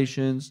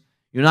violations.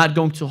 You're not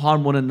going to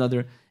harm one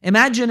another.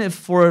 Imagine if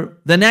for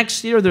the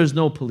next year there's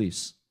no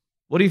police.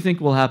 What do you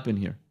think will happen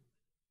here?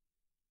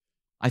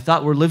 I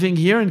thought we're living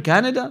here in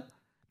Canada.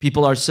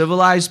 People are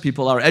civilized.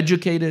 People are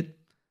educated.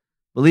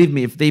 Believe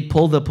me, if they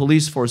pull the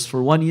police force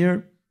for 1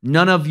 year,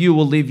 none of you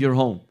will leave your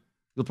home.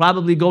 You'll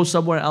probably go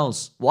somewhere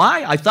else.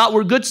 Why? I thought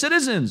we're good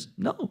citizens.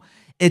 No.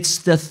 It's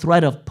the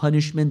threat of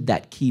punishment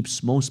that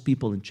keeps most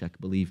people in check,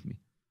 believe me.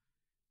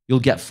 You'll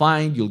get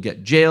fined, you'll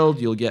get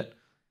jailed,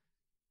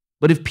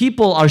 But if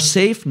people are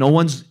safe, no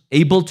one's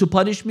able to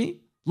punish me,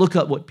 look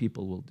at what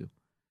people will do.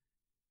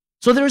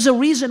 So there's a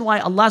reason why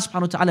Allah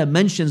subhanahu wa ta'ala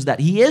mentions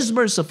that He is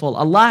merciful.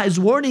 Allah is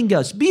warning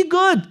us, be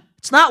good.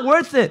 It's not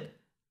worth it.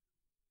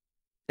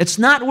 It's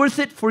not worth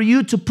it for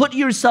you to put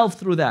yourself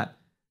through that.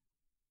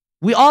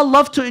 We all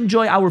love to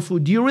enjoy our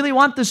food. Do you really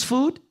want this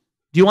food?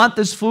 Do you want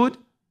this food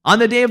on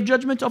the Day of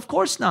Judgment? Of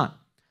course not.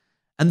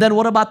 And then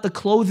what about the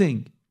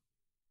clothing?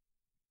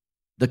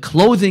 The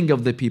clothing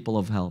of the people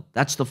of hell.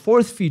 That's the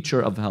fourth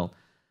feature of hell.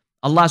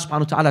 Allah subhanahu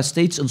wa ta'ala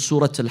states in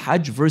Surah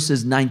Al-Hajj,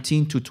 verses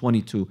 19 to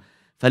 22,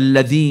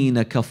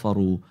 فَالَّذِينَ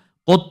كَفَرُوا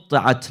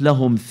قُطِّعَتْ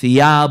لَهُمْ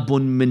ثِيَابٌ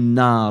مِّن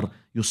نَارٍ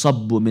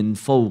يُصَبُّ مِّن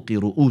فَوْقِ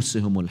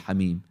رُؤُوسِهِمُ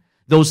الْحَمِيمِ.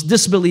 Those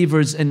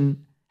disbelievers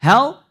in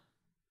hell,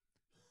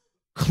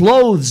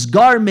 clothes,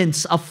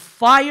 garments of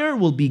fire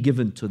will be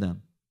given to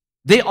them.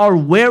 They are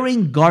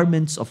wearing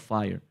garments of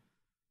fire.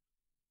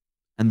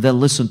 And then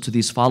listen to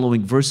these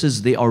following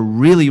verses. They are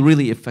really,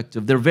 really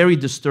effective. They're very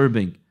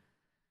disturbing.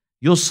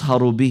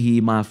 يُصْهَرُ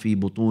بِهِ مَا فِي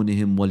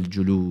بُطُونِهِمْ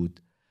وَالْجُلُودِ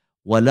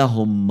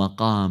وَلَهُمْ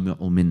مَقَامِعُ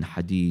مِنْ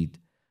حَدِيدٍ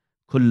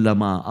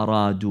كُلَّمَا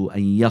أَرَادُوا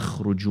أَنْ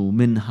يَخْرُجُوا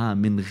مِنْهَا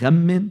مِنْ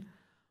غَمٍّ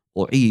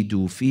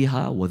أُعِيدُوا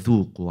فِيهَا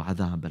وَذُوقُوا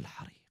عَذَابَ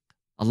الْحَرِيقِ.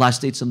 Allah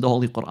states in the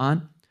Holy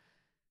Quran,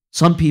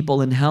 some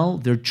people in hell,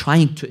 they're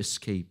trying to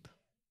escape.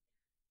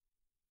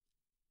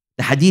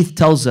 The hadith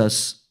tells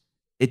us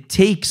it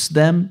takes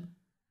them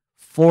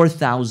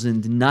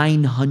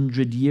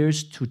 4,900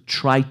 years to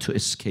try to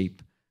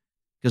escape.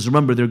 Because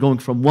remember, they're going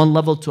from one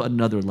level to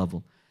another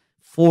level.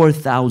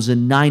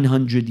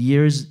 4,900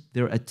 years,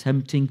 they're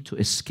attempting to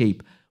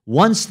escape.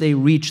 Once they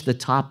reach the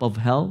top of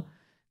hell,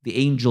 the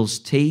angels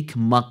take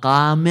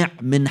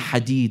maqami' min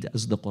hadid,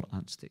 as the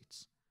Quran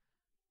states.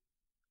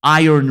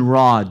 Iron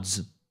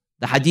rods.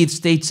 The hadith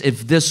states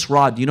if this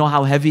rod, you know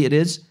how heavy it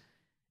is?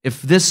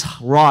 If this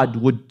rod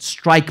would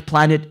strike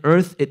planet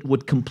Earth, it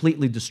would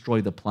completely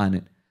destroy the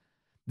planet.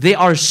 They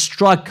are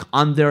struck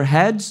on their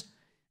heads.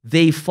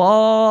 They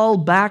fall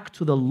back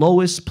to the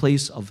lowest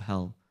place of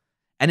hell.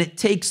 And it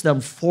takes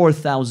them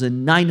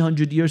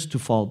 4,900 years to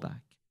fall back.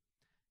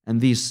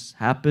 And this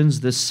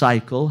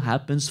cycle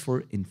happens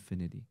for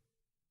infinity.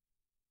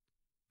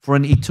 For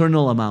an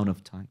eternal amount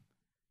of time.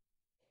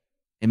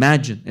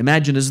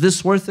 Imagine, is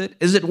this worth it?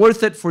 Is it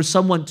worth it for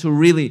someone to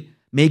really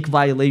make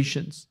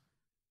violations?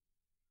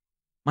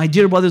 My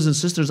dear brothers and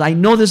sisters, I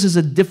know this is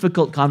a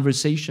difficult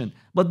conversation,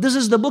 but this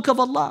is the book of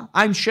Allah.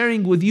 I'm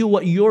sharing with you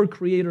what your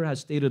Creator has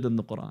stated in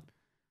the Quran.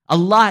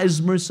 Allah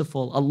is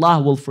merciful.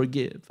 Allah will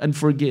forgive and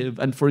forgive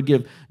and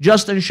forgive.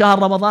 Just in Shahr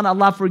Ramadan,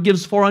 Allah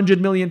forgives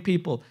 400 million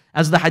people,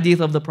 as the hadith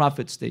of the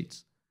Prophet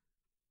states.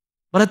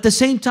 But at the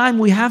same time,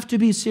 we have to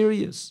be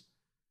serious.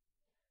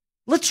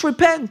 Let's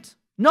repent.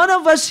 None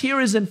of us here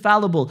is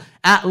infallible.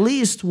 At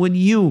least when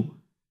you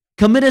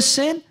commit a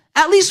sin,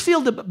 at least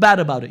feel bad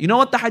about it. You know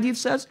what the hadith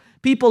says?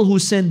 People who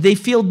sin, they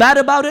feel bad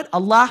about it.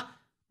 Allah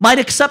might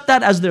accept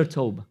that as their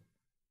tawbah.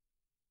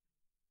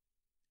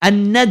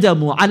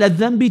 الندم على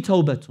الذنب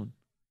توبة,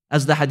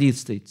 as the hadith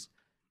states.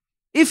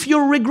 If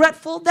you're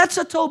regretful, that's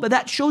a tawbah.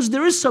 That shows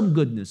there is some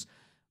goodness.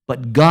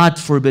 But God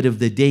forbid if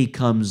the day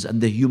comes and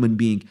the human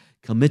being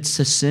commits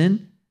a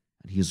sin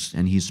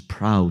and he's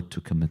proud to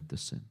commit the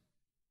sin.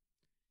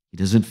 He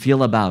doesn't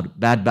feel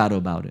bad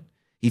about it.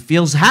 He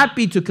feels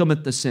happy to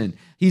commit the sin.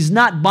 He's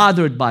not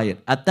bothered by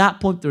it. At that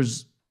point,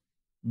 there's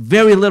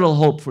very little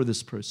hope for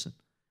this person.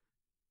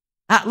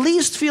 At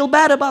least feel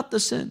bad about the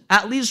sin.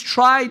 At least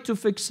try to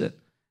fix it.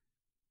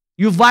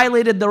 You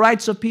violated the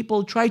rights of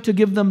people, try to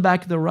give them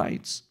back their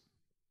rights.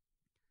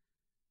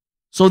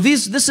 So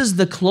this is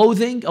the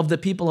clothing of the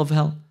people of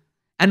hell.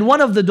 And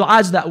one of the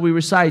du'as that we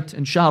recite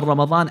in Shahr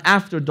Ramadan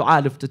after Dua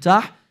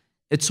al-Iftitah,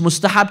 it's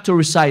mustahab to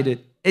recite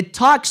it. It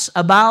talks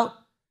about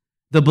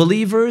the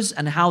believers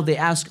and how they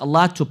ask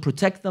Allah to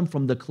protect them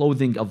from the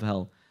clothing of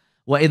hell.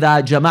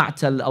 وَإِذَا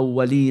جَمَعْتَ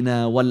الْأَوَّلِينَ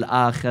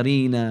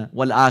وَالْآخِرِينَ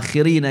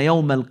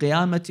يَوْمَ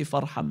الْقِيَامَةِ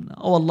فَارْحَمْنَا.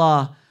 Oh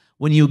Allah,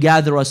 when you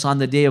gather us on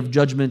the day of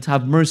judgment,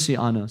 have mercy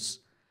on us.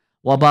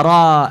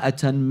 وَبَرَاءَةً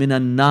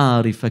مِّنَ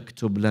النَّارِ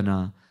فَاكْتُبْ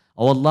لَنَا.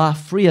 Oh Allah,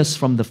 free us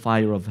from the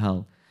fire of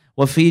hell.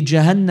 وَفِي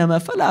جَهَنَّمَ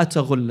فَلَا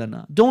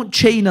تَغُلَّنَا. Don't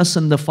chain us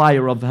in the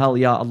fire of hell,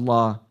 Ya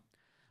Allah.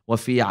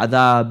 وَفِي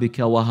عَذَابِكَ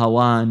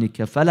وَهَوَانِكَ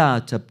فَلَا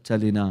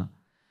تَبْتَلِنَا.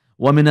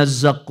 وَمِنَ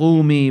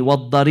الزَّقُومِ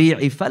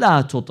وَالضَّرِيعِ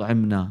فَلَا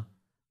تُطْعِمْنَا.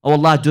 Oh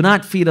Allah, do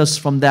not feed us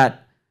from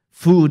that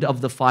food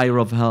of the fire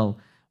of hell.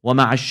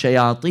 وَمَعَ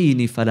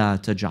الشَّيَاطِينِ فَلَا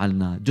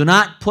تَجْعَلْنَا. Do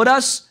not put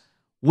us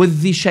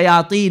with the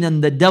shayateen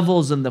and the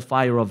devils in the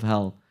fire of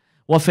hell.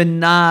 وَفِي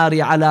النَّارِ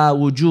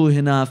عَلَى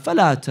وُجُوهِنَا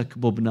فَلَا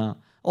تَكْبُبْنَا.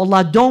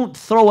 Allah, don't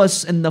throw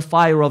us in the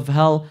fire of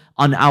hell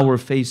on our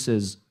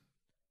faces.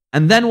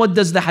 And then what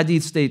does the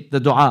hadith state? The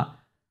dua.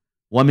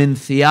 وَمِن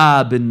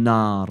ثِيَابِ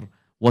النَّارِ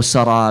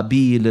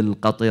وَسَرَابِيلِ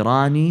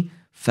الْقَطِرَانِ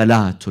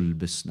فَلَا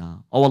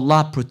تُلْبِسْنَا. Oh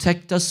Allah,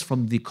 protect us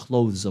from the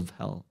clothes of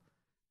hell.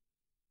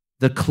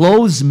 The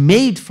clothes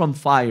made from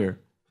fire.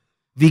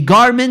 The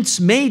garments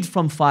made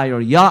from fire.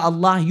 Ya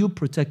Allah, you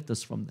protect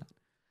us from that.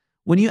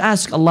 When you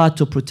ask Allah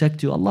to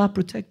protect you, Allah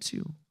protects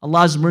you.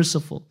 Allah is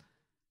merciful.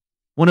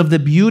 One of the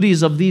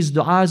beauties of these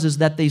du'as is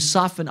that they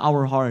soften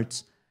our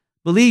hearts.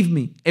 Believe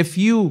me, if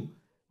you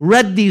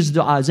read these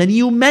du'as and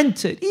you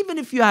meant it, even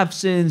if you have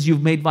sins,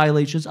 you've made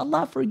violations,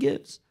 Allah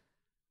forgives.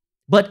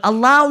 But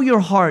allow your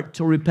heart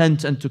to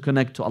repent and to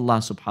connect to Allah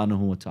subhanahu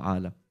wa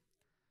ta'ala.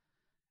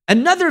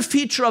 Another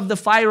feature of the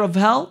fire of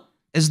hell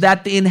is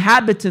that the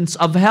inhabitants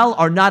of hell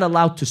are not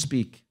allowed to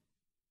speak.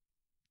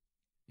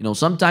 You know,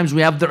 sometimes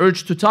we have the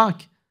urge to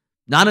talk.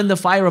 Not in the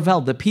fire of hell.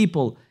 The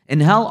people in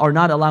hell are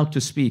not allowed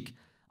to speak.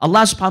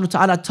 Allah subhanahu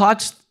wa ta'ala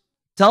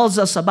tells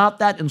us about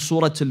that in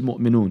Surah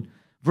Al-Mu'minun,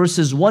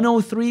 verses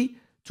 103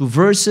 to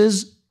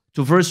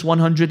verse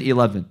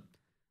 111.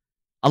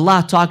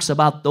 Allah talks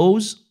about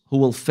those who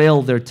will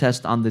fail their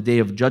test on the day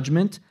of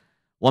judgment.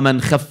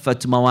 وَمَنْ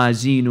خَفَّتْ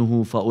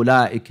مَوَازِينُهُ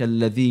فَأُولَٰئِكَ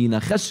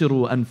الَّذِينَ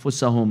خَسِرُوا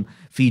أَنفُسَهُمْ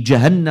فِي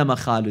جَهَنَّمَ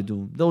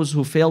خَالِدُونَ. Those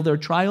who fail their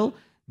trial,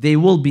 they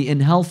will be in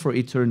hell for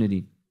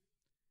eternity.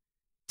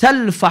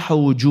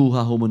 تَلْفَحُ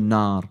وُجُوهَهُمُ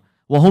النَّارِ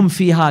وَهُمْ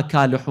فِيهَا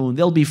كَالِحُونَ.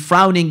 They'll be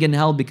frowning in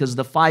hell because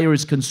the fire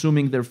is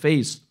consuming their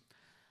face.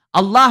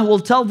 Allah will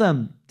tell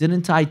them,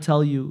 didn't I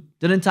tell you?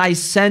 Didn't I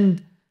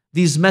send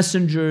these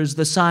messengers,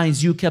 the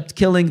signs? You kept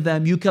killing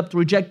them. You kept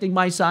rejecting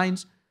my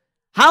signs.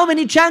 How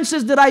many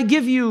chances did I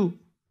give you?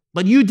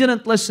 But you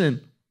didn't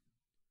listen.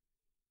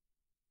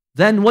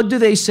 Then what do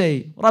they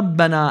say?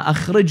 رَبَّنَا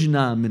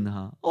أَخْرِجْنَا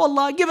مِنْهَا. Oh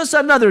Allah, give us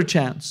another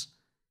chance.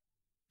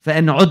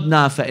 فَإِنْ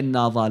عُدْنَا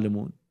فَإِنَّا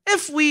ظَالِمُونَ.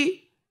 If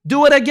we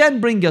do it again,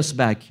 bring us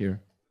back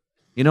here.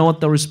 You know what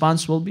the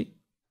response will be?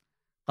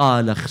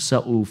 قَالَ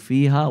اخْسَأُوا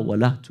فِيهَا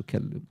وَلَا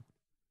تُكَلِّمُونَ.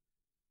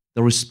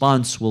 The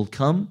response will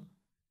come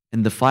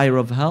in the fire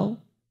of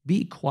hell.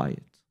 Be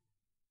quiet.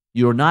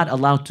 You're not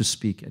allowed to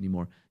speak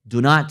anymore.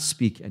 Do not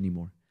speak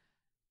anymore.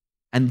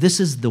 And this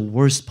is the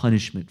worst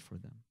punishment for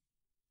them.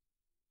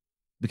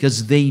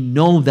 Because they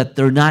know that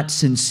they're not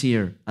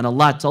sincere. And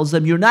Allah tells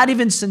them, you're not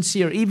even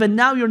sincere. Even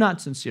now you're not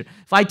sincere.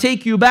 If I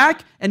take you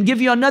back and give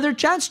you another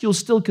chance, you'll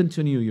still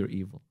continue your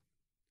evil.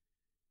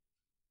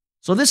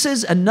 So this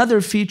is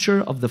another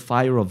feature of the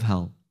fire of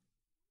hell.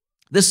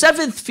 The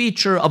seventh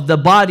feature of the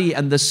body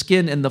and the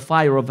skin in the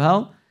fire of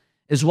hell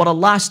is what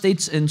Allah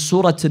states in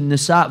Surah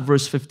An-Nisa,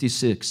 verse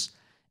 56.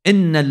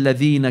 إِنَّ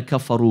الَّذِينَ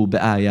كَفَرُوا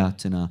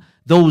بِآيَاتِنَا.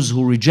 Those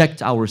who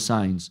reject our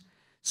signs.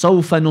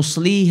 سَوْفَ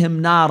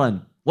نُصْلِيهِمْ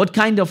نَارًا. What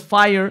kind of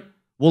fire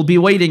will be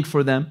waiting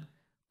for them?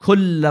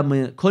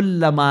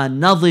 كلما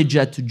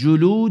نضجت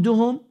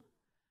جلودهم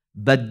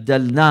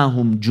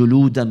بدلناهم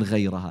جلودا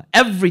غيرها.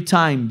 Every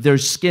time their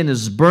skin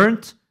is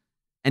burnt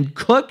and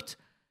cooked,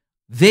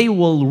 they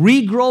will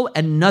regrow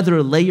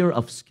another layer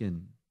of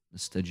skin.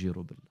 نستجير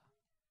بالله.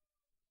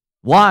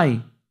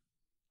 Why?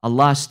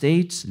 Allah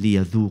states,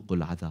 لِيَذُوقُوا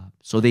الْعَذَابِ.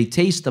 So they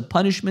taste the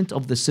punishment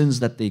of the sins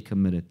that they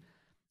committed.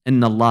 إِنَّ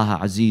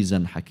اللَّهَ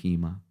عَزِيزًا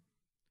حَكِيمًا.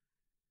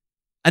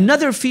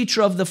 Another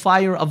feature of the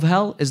fire of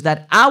hell is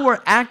that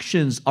our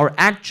actions are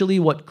actually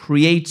what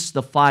creates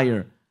the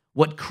fire,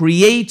 what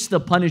creates the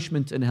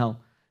punishment in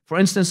hell. For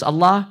instance,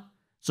 Allah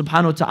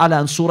subhanahu wa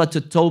ta'ala in Surah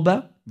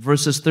At-Tawbah,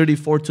 verses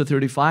 34 to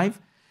 35,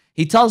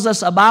 He tells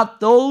us about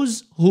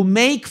those who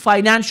make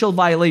financial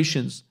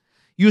violations.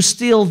 You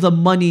steal the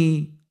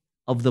money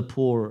of the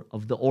poor,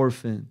 of the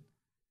orphan.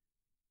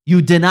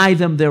 You deny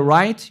them their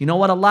right. You know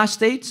what Allah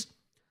states?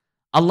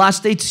 Allah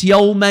states,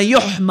 يَوْمَ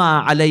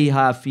يُحْمَى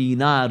عَلَيْهَا فِي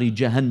نَارِ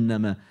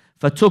جَهَنَّمَ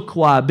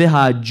فَتُكْوَى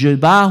بِهَا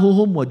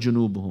جِبَاهُهُمْ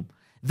وَجُنُوبُهُمْ.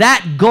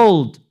 That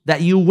gold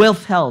that you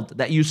withheld,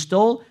 that you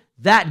stole,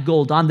 that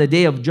gold on the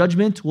day of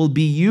judgment will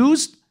be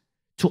used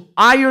to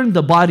iron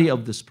the body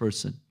of this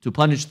person, to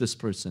punish this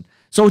person.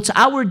 So it's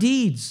our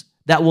deeds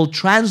that will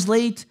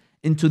translate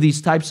into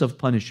these types of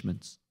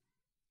punishments.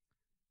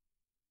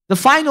 The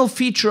final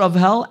feature of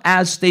hell,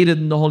 as stated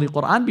in the Holy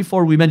Quran,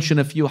 before we mention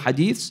a few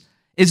hadiths,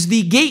 is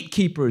the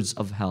gatekeepers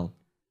of hell.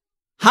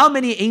 How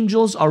many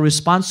angels are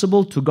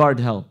responsible to guard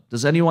hell?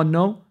 Does anyone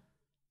know?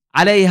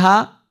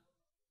 عليها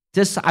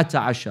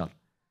 19.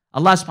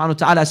 Allah subhanahu wa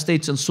ta'ala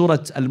states in Surah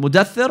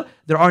Al-Mudaththir,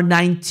 there are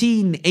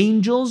 19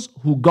 angels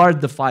who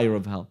guard the fire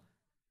of hell.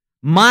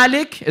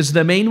 Malik is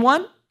the main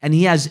one, and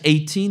he has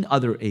 18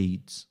 other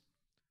aides.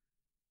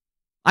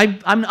 I'm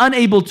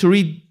unable to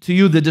read to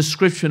you the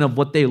description of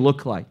what they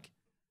look like.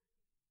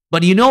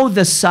 But you know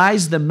the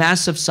size, the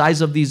massive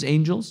size of these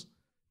angels?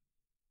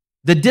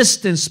 The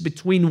distance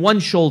between one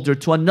shoulder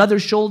to another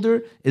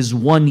shoulder is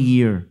 1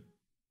 year.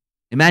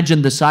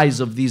 Imagine the size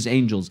of these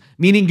angels.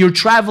 Meaning you're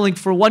traveling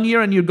for 1 year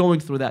and you're going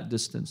through that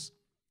distance.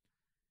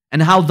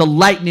 And how the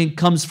lightning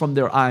comes from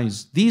their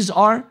eyes. These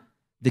are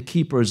the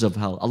keepers of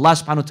hell. Allah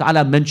subhanahu wa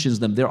ta'ala mentions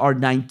them. There are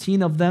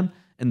 19 of them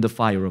in the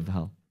fire of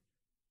hell.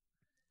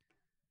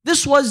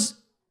 This was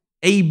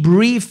a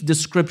brief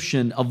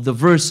description of the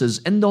verses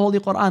in the Holy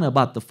Quran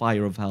about the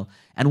fire of hell.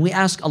 And we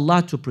ask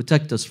Allah to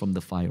protect us from the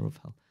fire of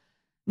hell.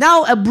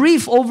 Now, a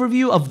brief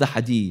overview of the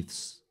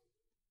hadiths.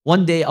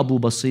 One day, Abu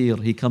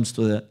Basir, he comes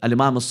to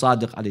Al-Imam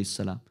Al-Sadiq alayhi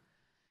salam.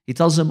 He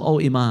tells him, "Oh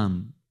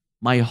Imam,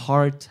 my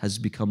heart has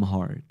become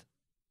hard.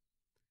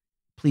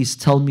 Please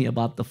tell me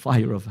about the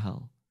fire of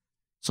hell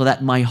so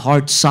that my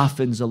heart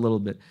softens a little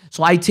bit.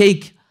 So I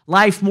take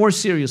life more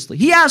seriously."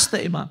 He asked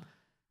the Imam.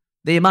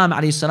 The Imam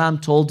alayhi salam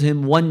told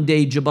him, one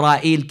day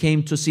Jibra'il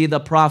came to see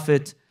the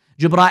Prophet.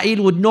 Jibra'il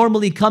would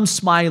normally come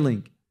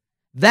smiling.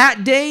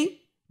 That day,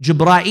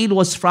 Jibra'il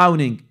was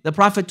frowning. The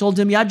Prophet told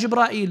him, "Ya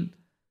Jibra'il,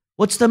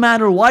 what's the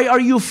matter? Why are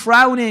you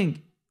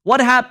frowning? What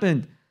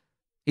happened?"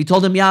 He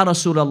told him, "Ya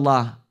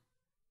Rasulullah,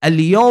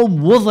 al-yawm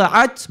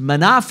wudi'at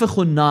manafikh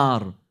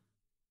an-nar."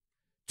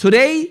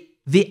 Today,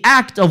 the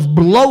act of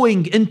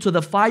blowing into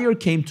the fire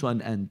came to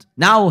an end.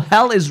 Now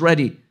hell is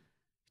ready.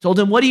 He told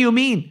him, "What do you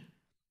mean?"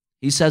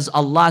 He says,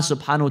 Allah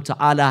subhanahu wa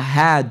ta'ala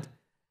had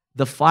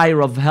the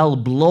fire of hell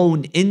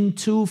blown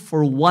into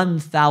for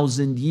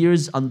 1,000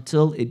 years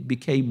until it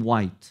became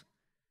white.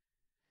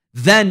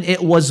 Then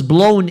it was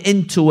blown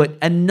into it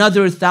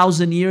another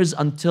 1,000 years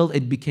until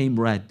it became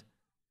red.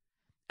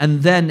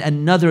 And then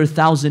another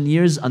 1,000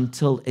 years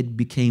until it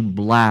became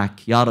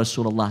black. Ya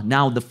Rasulullah,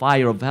 now the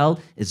fire of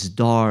hell is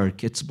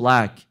dark, it's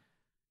black.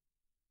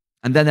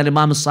 And then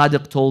Imam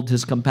Sadiq told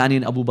his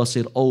companion Abu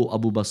Basir, "Oh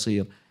Abu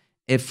Basir,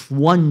 if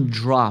one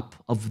drop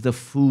of the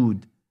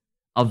food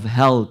of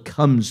hell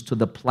comes to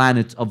the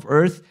planet of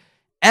earth,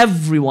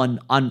 everyone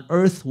on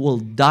earth will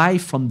die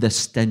from the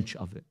stench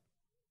of it.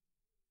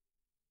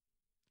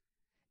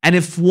 And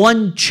if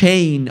one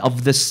chain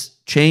of this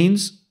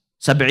chains,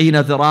 70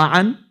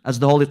 dhira'an, as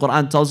the Holy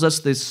Quran tells us,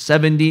 there's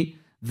 70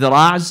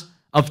 dhira'as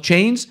of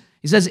chains.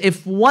 He says,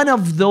 if one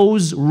of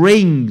those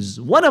rings,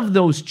 one of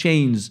those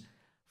chains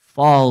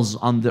falls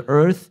on the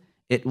earth,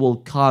 it will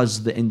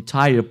cause the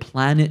entire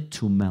planet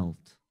to melt.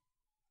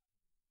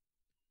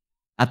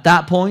 At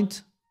that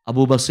point,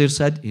 Abu Basir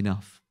said,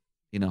 enough,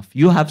 enough.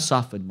 You have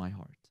softened my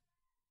heart.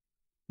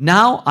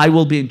 Now I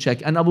will be in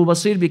check. And Abu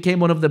Basir became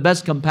one of the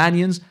best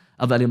companions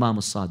of Al-Imam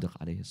Al-Sadiq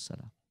alayhi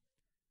salam.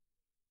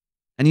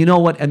 And you know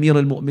what, Amir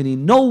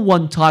al-Mu'mineen, no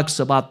one talks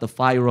about the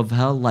fire of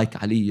hell like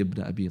Ali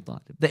ibn Abi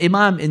Talib. The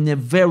Imam, in a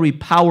very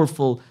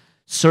powerful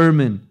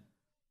sermon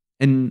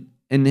in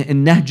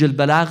Nahj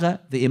al-Balagha,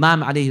 the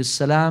Imam alayhi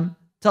salam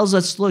tells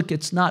us, look,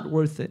 it's not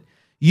worth it.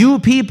 You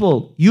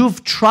people,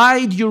 you've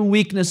tried your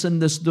weakness in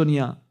this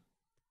dunya.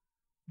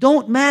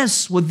 Don't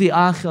mess with the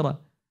akhirah.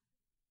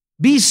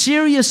 Be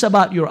serious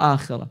about your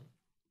akhirah.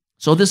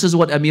 So this is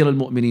what Amir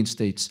al-Mu'mineen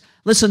states.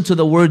 Listen to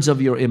the words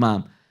of your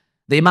Imam.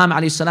 The Imam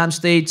alayhi salam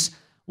states,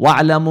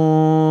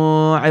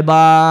 وَاعْلَمُوا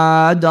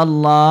عِبَادَ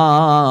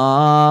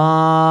اللَّهِ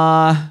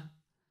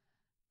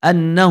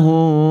أنه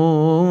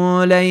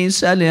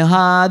ليس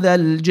لهذا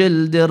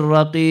الجلد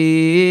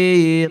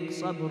الرقيق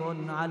صبر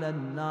على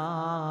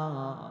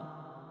النار.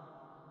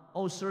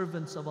 O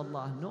servants of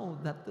Allah, know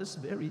that this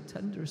very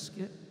tender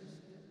skin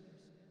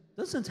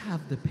doesn't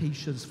have the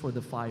patience for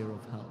the fire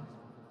of hell.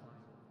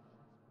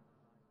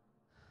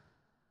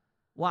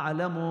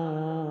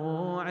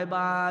 وَاعْلَمُوا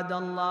عِبَادَ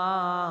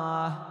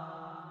اللَّهِ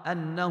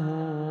أَنَّهُ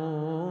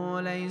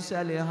لَيْسَ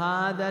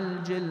لِهَذَا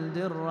الْجِلْدِ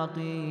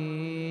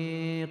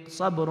الرَّقِيقِ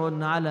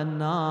صَبْرٌ عَلَى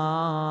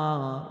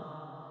النَّارِ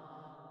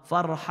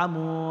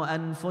فَارْحَمُوا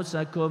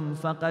أَنفُسَكُمْ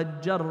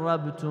فَقَدْ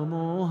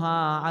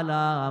جَرَّبْتُمُوهَا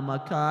عَلَى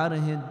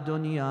مَكَارِهِ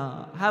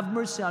الدُّنْيَا. Have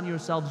mercy on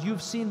yourselves.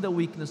 You've seen the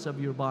weakness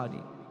of your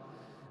body.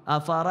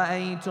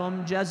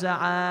 أَفَرَأَيْتُمْ جَزَعَ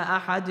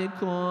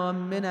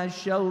أَحَدِكُمْ مِنَ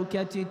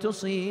الشَّوْكَةِ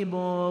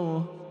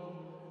تُصِيبُهُ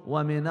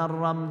وَمِنَ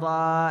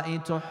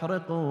الرَّمْضَاءِ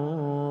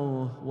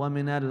تُحْرِقُهُ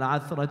وَمِنَ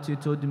الْعَثْرَةِ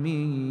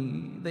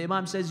تُدْمِيهِ. The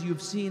Imam says,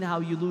 you've seen how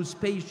you lose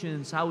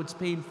patience, how it's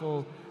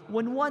painful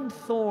when one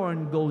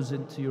thorn goes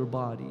into your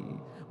body.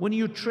 When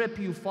you trip,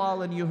 you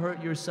fall and you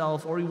hurt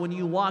yourself, or when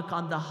you walk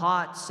on the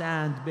hot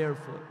sand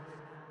barefoot.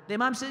 The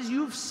Imam says,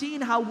 you've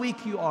seen how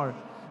weak you are.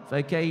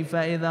 فَكَيْفَ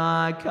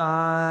إِذَا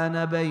كَانَ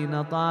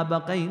بَيْنَ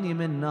طَابَقَيْنِ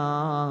مِنْ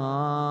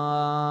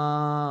نَارٍ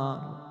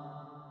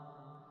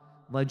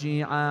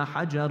ضَجِيعَ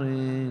حَجَرٍ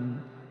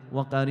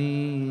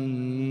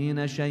وَقَرِينَ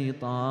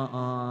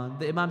شَيْطَانٍ.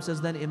 The Imam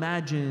says, then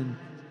imagine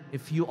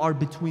if you are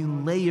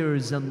between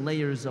layers and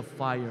layers of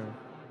fire.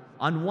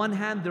 On one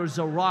hand, there's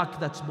a rock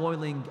that's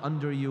boiling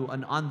under you,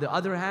 and on the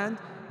other hand,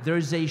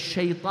 there's a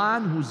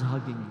shaitan who's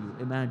hugging you.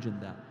 Imagine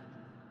that.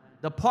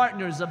 The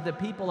partners of the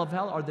people of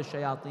hell are the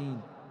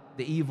shayateen,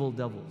 the evil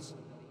devils.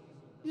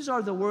 These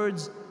are the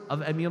words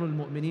of Amir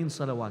al-Mu'mineen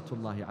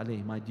salawatullahi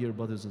alayhi, my dear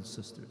brothers and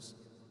sisters.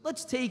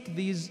 Let's take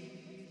these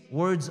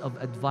words of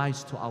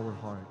advice to our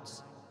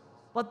hearts.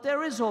 But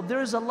there is hope.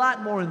 There is a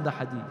lot more in the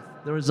hadith.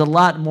 There is a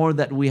lot more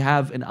that we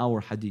have in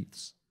our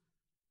hadiths.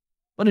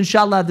 But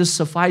inshallah, this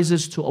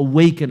suffices to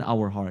awaken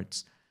our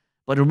hearts.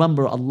 But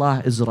remember,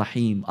 Allah is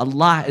Rahim.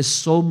 Allah is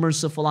so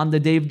merciful on the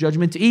Day of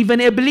Judgment. Even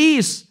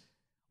Iblis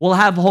will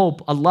have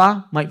hope.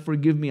 Allah might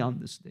forgive me on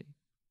this day.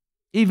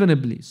 Even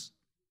Iblis.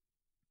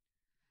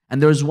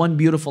 And there is one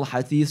beautiful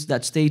hadith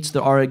that states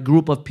there are a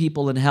group of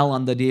people in hell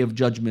on the Day of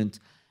Judgment.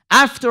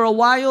 After a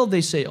while,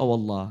 they say, oh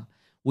Allah,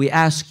 we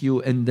ask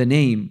you in the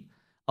name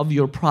of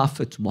your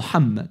Prophet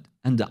Muhammad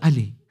and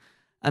Ali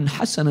and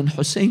Hassan and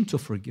Hussein to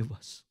forgive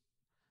us.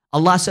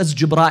 Allah says,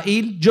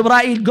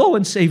 Jibreel, go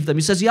and save them.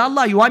 He says, Ya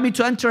Allah, you want me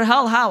to enter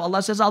hell? How?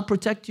 Allah says, I'll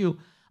protect you.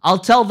 I'll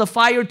tell the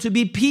fire to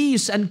be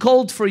peace and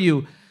cold for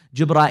you.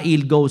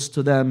 Jibreel goes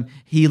to them.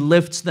 He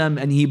lifts them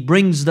and he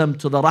brings them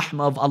to the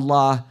rahmah of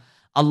Allah.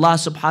 Allah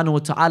subhanahu wa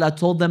ta'ala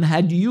told them,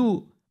 had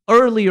you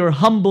earlier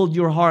humbled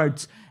your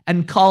hearts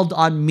and called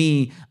on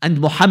me and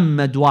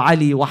Muhammad wa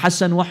Ali wa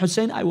Hassan wa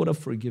Hussein, I would have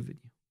forgiven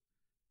you.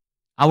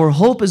 Our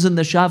hope is in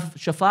the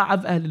shafa'ah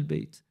of Ahlul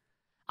Bayt.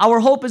 Our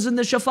hope is in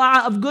the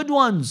shafa'ah of good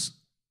ones.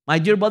 My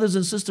dear brothers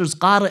and sisters,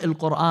 Qari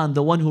al-Quran,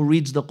 the one who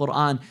reads the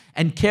Quran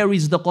and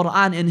carries the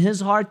Quran in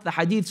his heart, the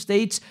hadith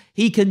states,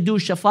 he can do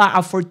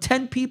shafa'ah for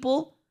 10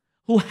 people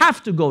who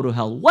have to go to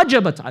hell.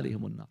 Wajabat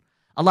alayhimun nar.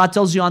 Allah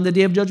tells you on the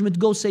Day of Judgment,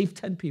 go save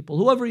 10 people,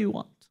 whoever you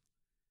want.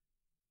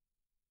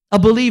 A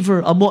believer,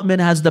 a mu'min,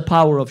 has the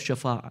power of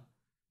shafa'ah.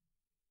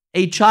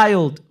 A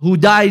child who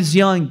dies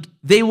young,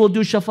 they will do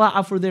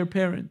shafa'ah for their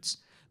parents.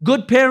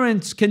 Good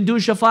parents can do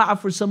shafa'ah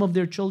for some of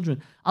their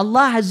children.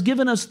 Allah has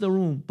given us the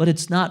room, but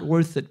it's not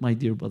worth it, my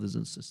dear brothers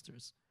and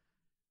sisters,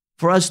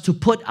 for us to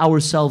put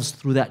ourselves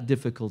through that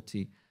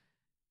difficulty.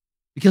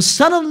 Because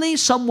suddenly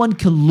someone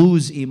can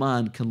lose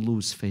iman, can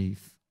lose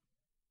faith.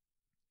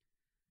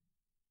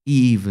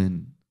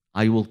 Even,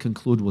 I will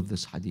conclude with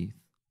this hadith,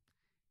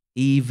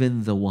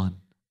 even the one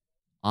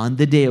on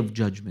the Day of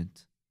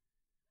Judgment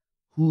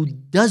who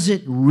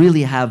doesn't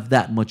really have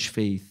that much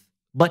faith,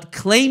 but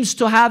claims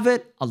to have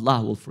it,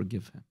 Allah will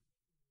forgive him.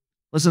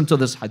 Listen to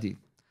this hadith.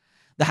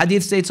 The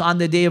hadith states, on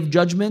the Day of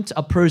Judgment,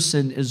 a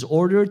person is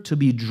ordered to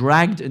be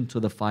dragged into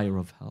the fire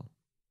of hell.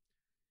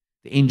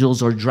 The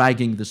angels are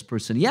dragging this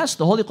person. Yes,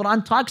 the Holy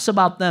Quran talks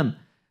about them.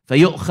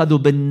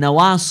 فَيُؤْخَذُ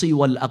بِالنَّوَاصِي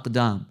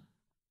وَالْأَقْدَامِ.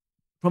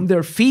 From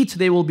their feet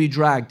they will be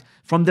dragged.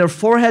 From their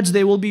foreheads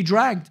they will be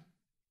dragged.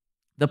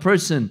 The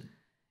person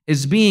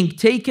is being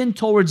taken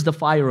towards the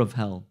fire of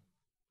hell.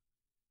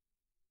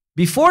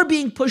 Before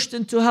being pushed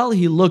into hell,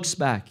 he looks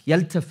back.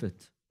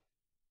 يَلْتَفِت.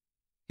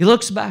 He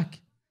looks back.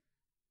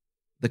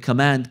 The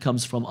command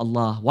comes from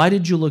Allah. Why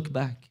did you look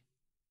back?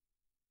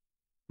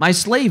 My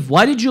slave,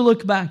 why did you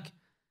look back?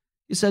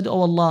 He said,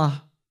 oh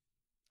Allah,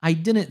 I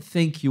didn't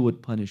think you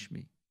would punish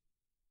me.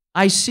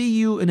 I see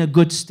you in a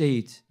good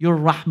state. You're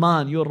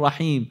Rahman, you're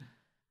Rahim.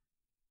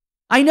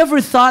 I never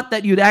thought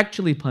that you'd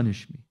actually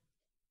punish me.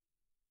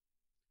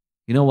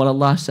 You know what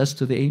Allah says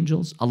to the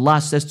angels? Allah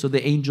says to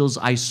the angels,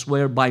 I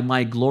swear by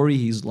my glory,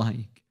 he's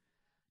lying.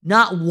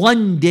 Not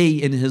one day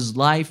in his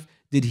life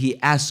did he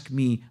ask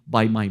me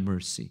by my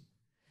mercy.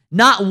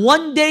 Not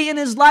one day in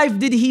his life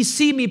did he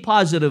see me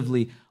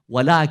positively.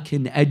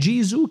 وَلَكِنْ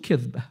أَجِيزُ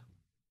كِذْبًا.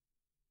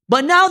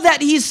 But now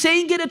that he's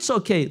saying it, it's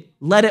okay.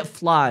 Let it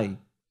fly.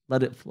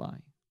 Let it fly.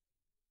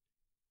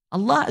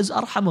 Allah is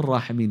Arhamur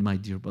Rahimin, my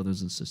dear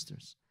brothers and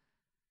sisters.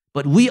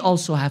 But we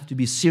also have to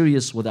be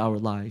serious with our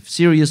life,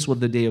 serious with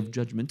the Day of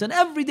Judgment. And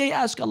every day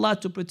ask Allah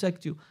to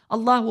protect you.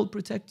 Allah will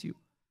protect you.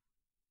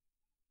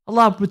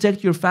 Allah will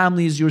protect your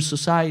families, your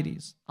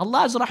societies.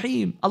 Allah is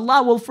Rahim.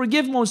 Allah will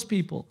forgive most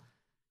people.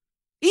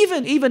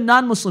 Even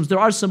non-Muslims. There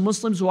are some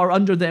Muslims who are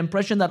under the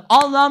impression that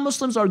all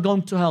non-Muslims are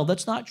going to hell.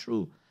 That's not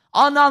true.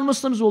 All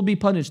non-Muslims will be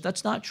punished.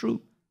 That's not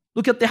true.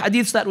 Look at the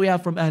hadiths that we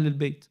have from Ahlul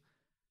Bayt.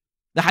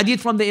 The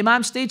hadith from the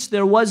Imam states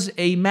there was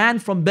a man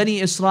from Bani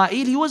Israel.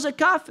 He was a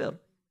kafir.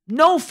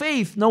 No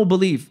faith, no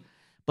belief.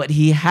 But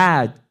he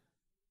had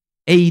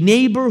a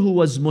neighbor who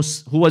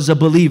was a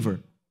believer.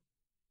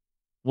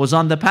 Was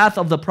on the path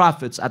of the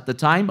prophets at the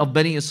time of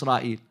Bani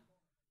Israel.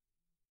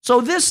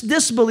 So this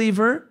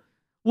disbeliever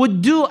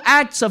would do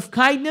acts of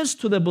kindness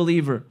to the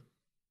believer.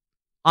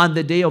 On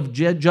the Day of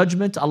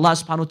Judgment, Allah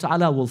subhanahu wa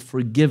ta'ala will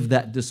forgive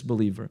that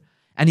disbeliever.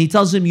 And he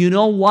tells him, you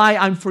know why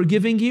I'm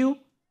forgiving you?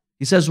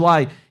 He says,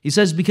 why? He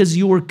says, because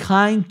you were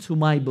kind to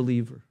my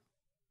believer.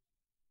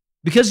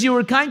 Because you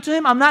were kind to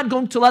him, I'm not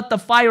going to let the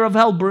fire of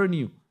hell burn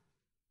you.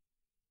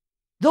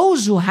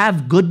 Those who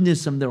have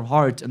goodness in their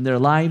heart and their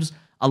lives,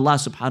 Allah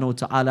subhanahu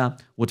wa ta'ala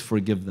would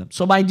forgive them.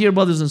 So my dear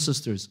brothers and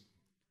sisters,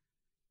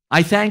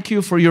 I thank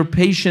you for your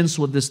patience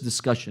with this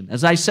discussion.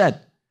 As I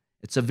said,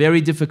 it's a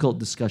very difficult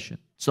discussion.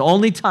 It's the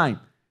only time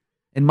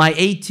in my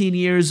 18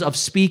 years of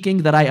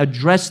speaking that I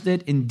addressed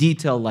it in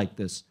detail like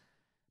this.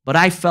 But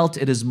I felt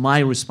it is my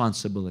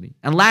responsibility.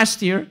 And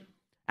last year,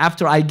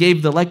 after I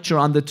gave the lecture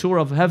on the tour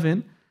of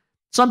heaven,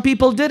 some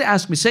people did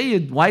ask me,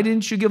 Sayyid, why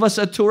didn't you give us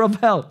a tour of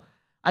hell?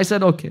 I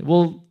said, okay,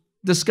 we'll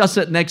discuss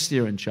it next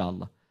year,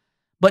 inshallah.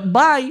 But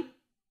by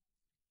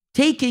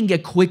taking a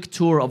quick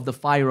tour of the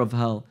fire of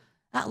hell,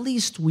 at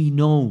least we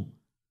know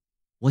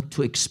what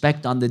to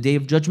expect on the Day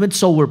of Judgment,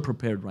 so we're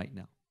prepared right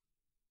now.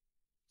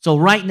 So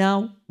right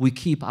now, we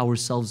keep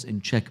ourselves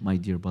in check, my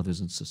dear brothers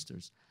and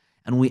sisters.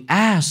 And we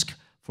ask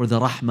for the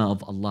rahmah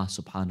of Allah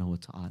subhanahu wa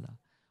ta'ala.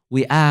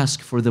 We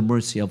ask for the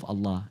mercy of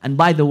Allah. And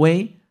by the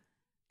way,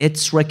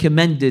 it's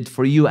recommended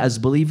for you as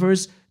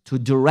believers to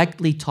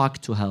directly talk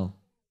to hell.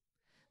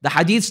 The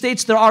hadith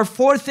states there are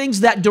 4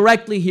 things that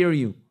directly hear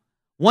you.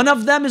 One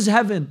of them is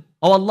heaven.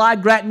 Oh Allah,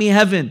 grant me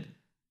heaven.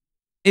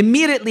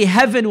 Immediately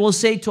heaven will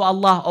say to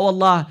Allah, oh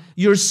Allah,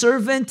 your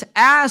servant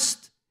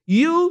asked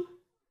you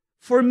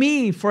for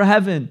me, for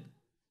heaven.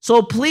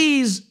 So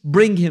please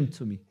bring him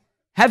to me.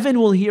 Heaven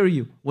will hear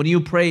you when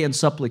you pray and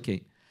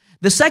supplicate.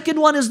 The second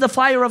one is the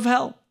fire of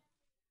hell.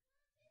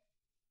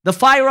 The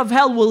fire of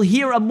hell will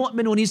hear a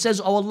mu'min when he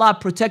says, oh Allah,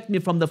 protect me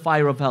from the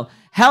fire of hell.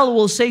 Hell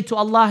will say to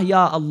Allah,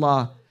 Ya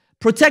Allah,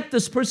 protect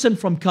this person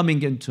from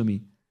coming into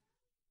me.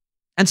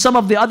 And some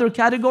of the other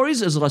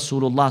categories is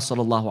Rasulullah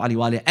sallallahu alaihi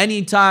wasallam.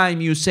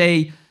 Anytime you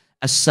say,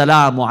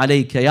 Assalamu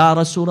alayka ya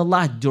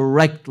Rasulullah,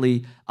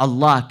 directly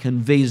Allah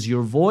conveys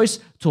your voice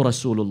to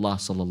Rasulullah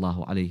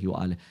sallallahu alaihi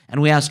wasallam.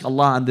 And we ask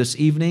Allah on this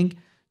evening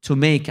to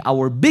make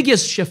our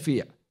biggest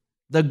shafi',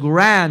 the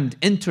grand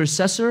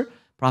intercessor,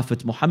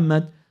 Prophet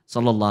Muhammad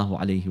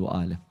sallallahu alaihi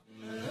wasallam.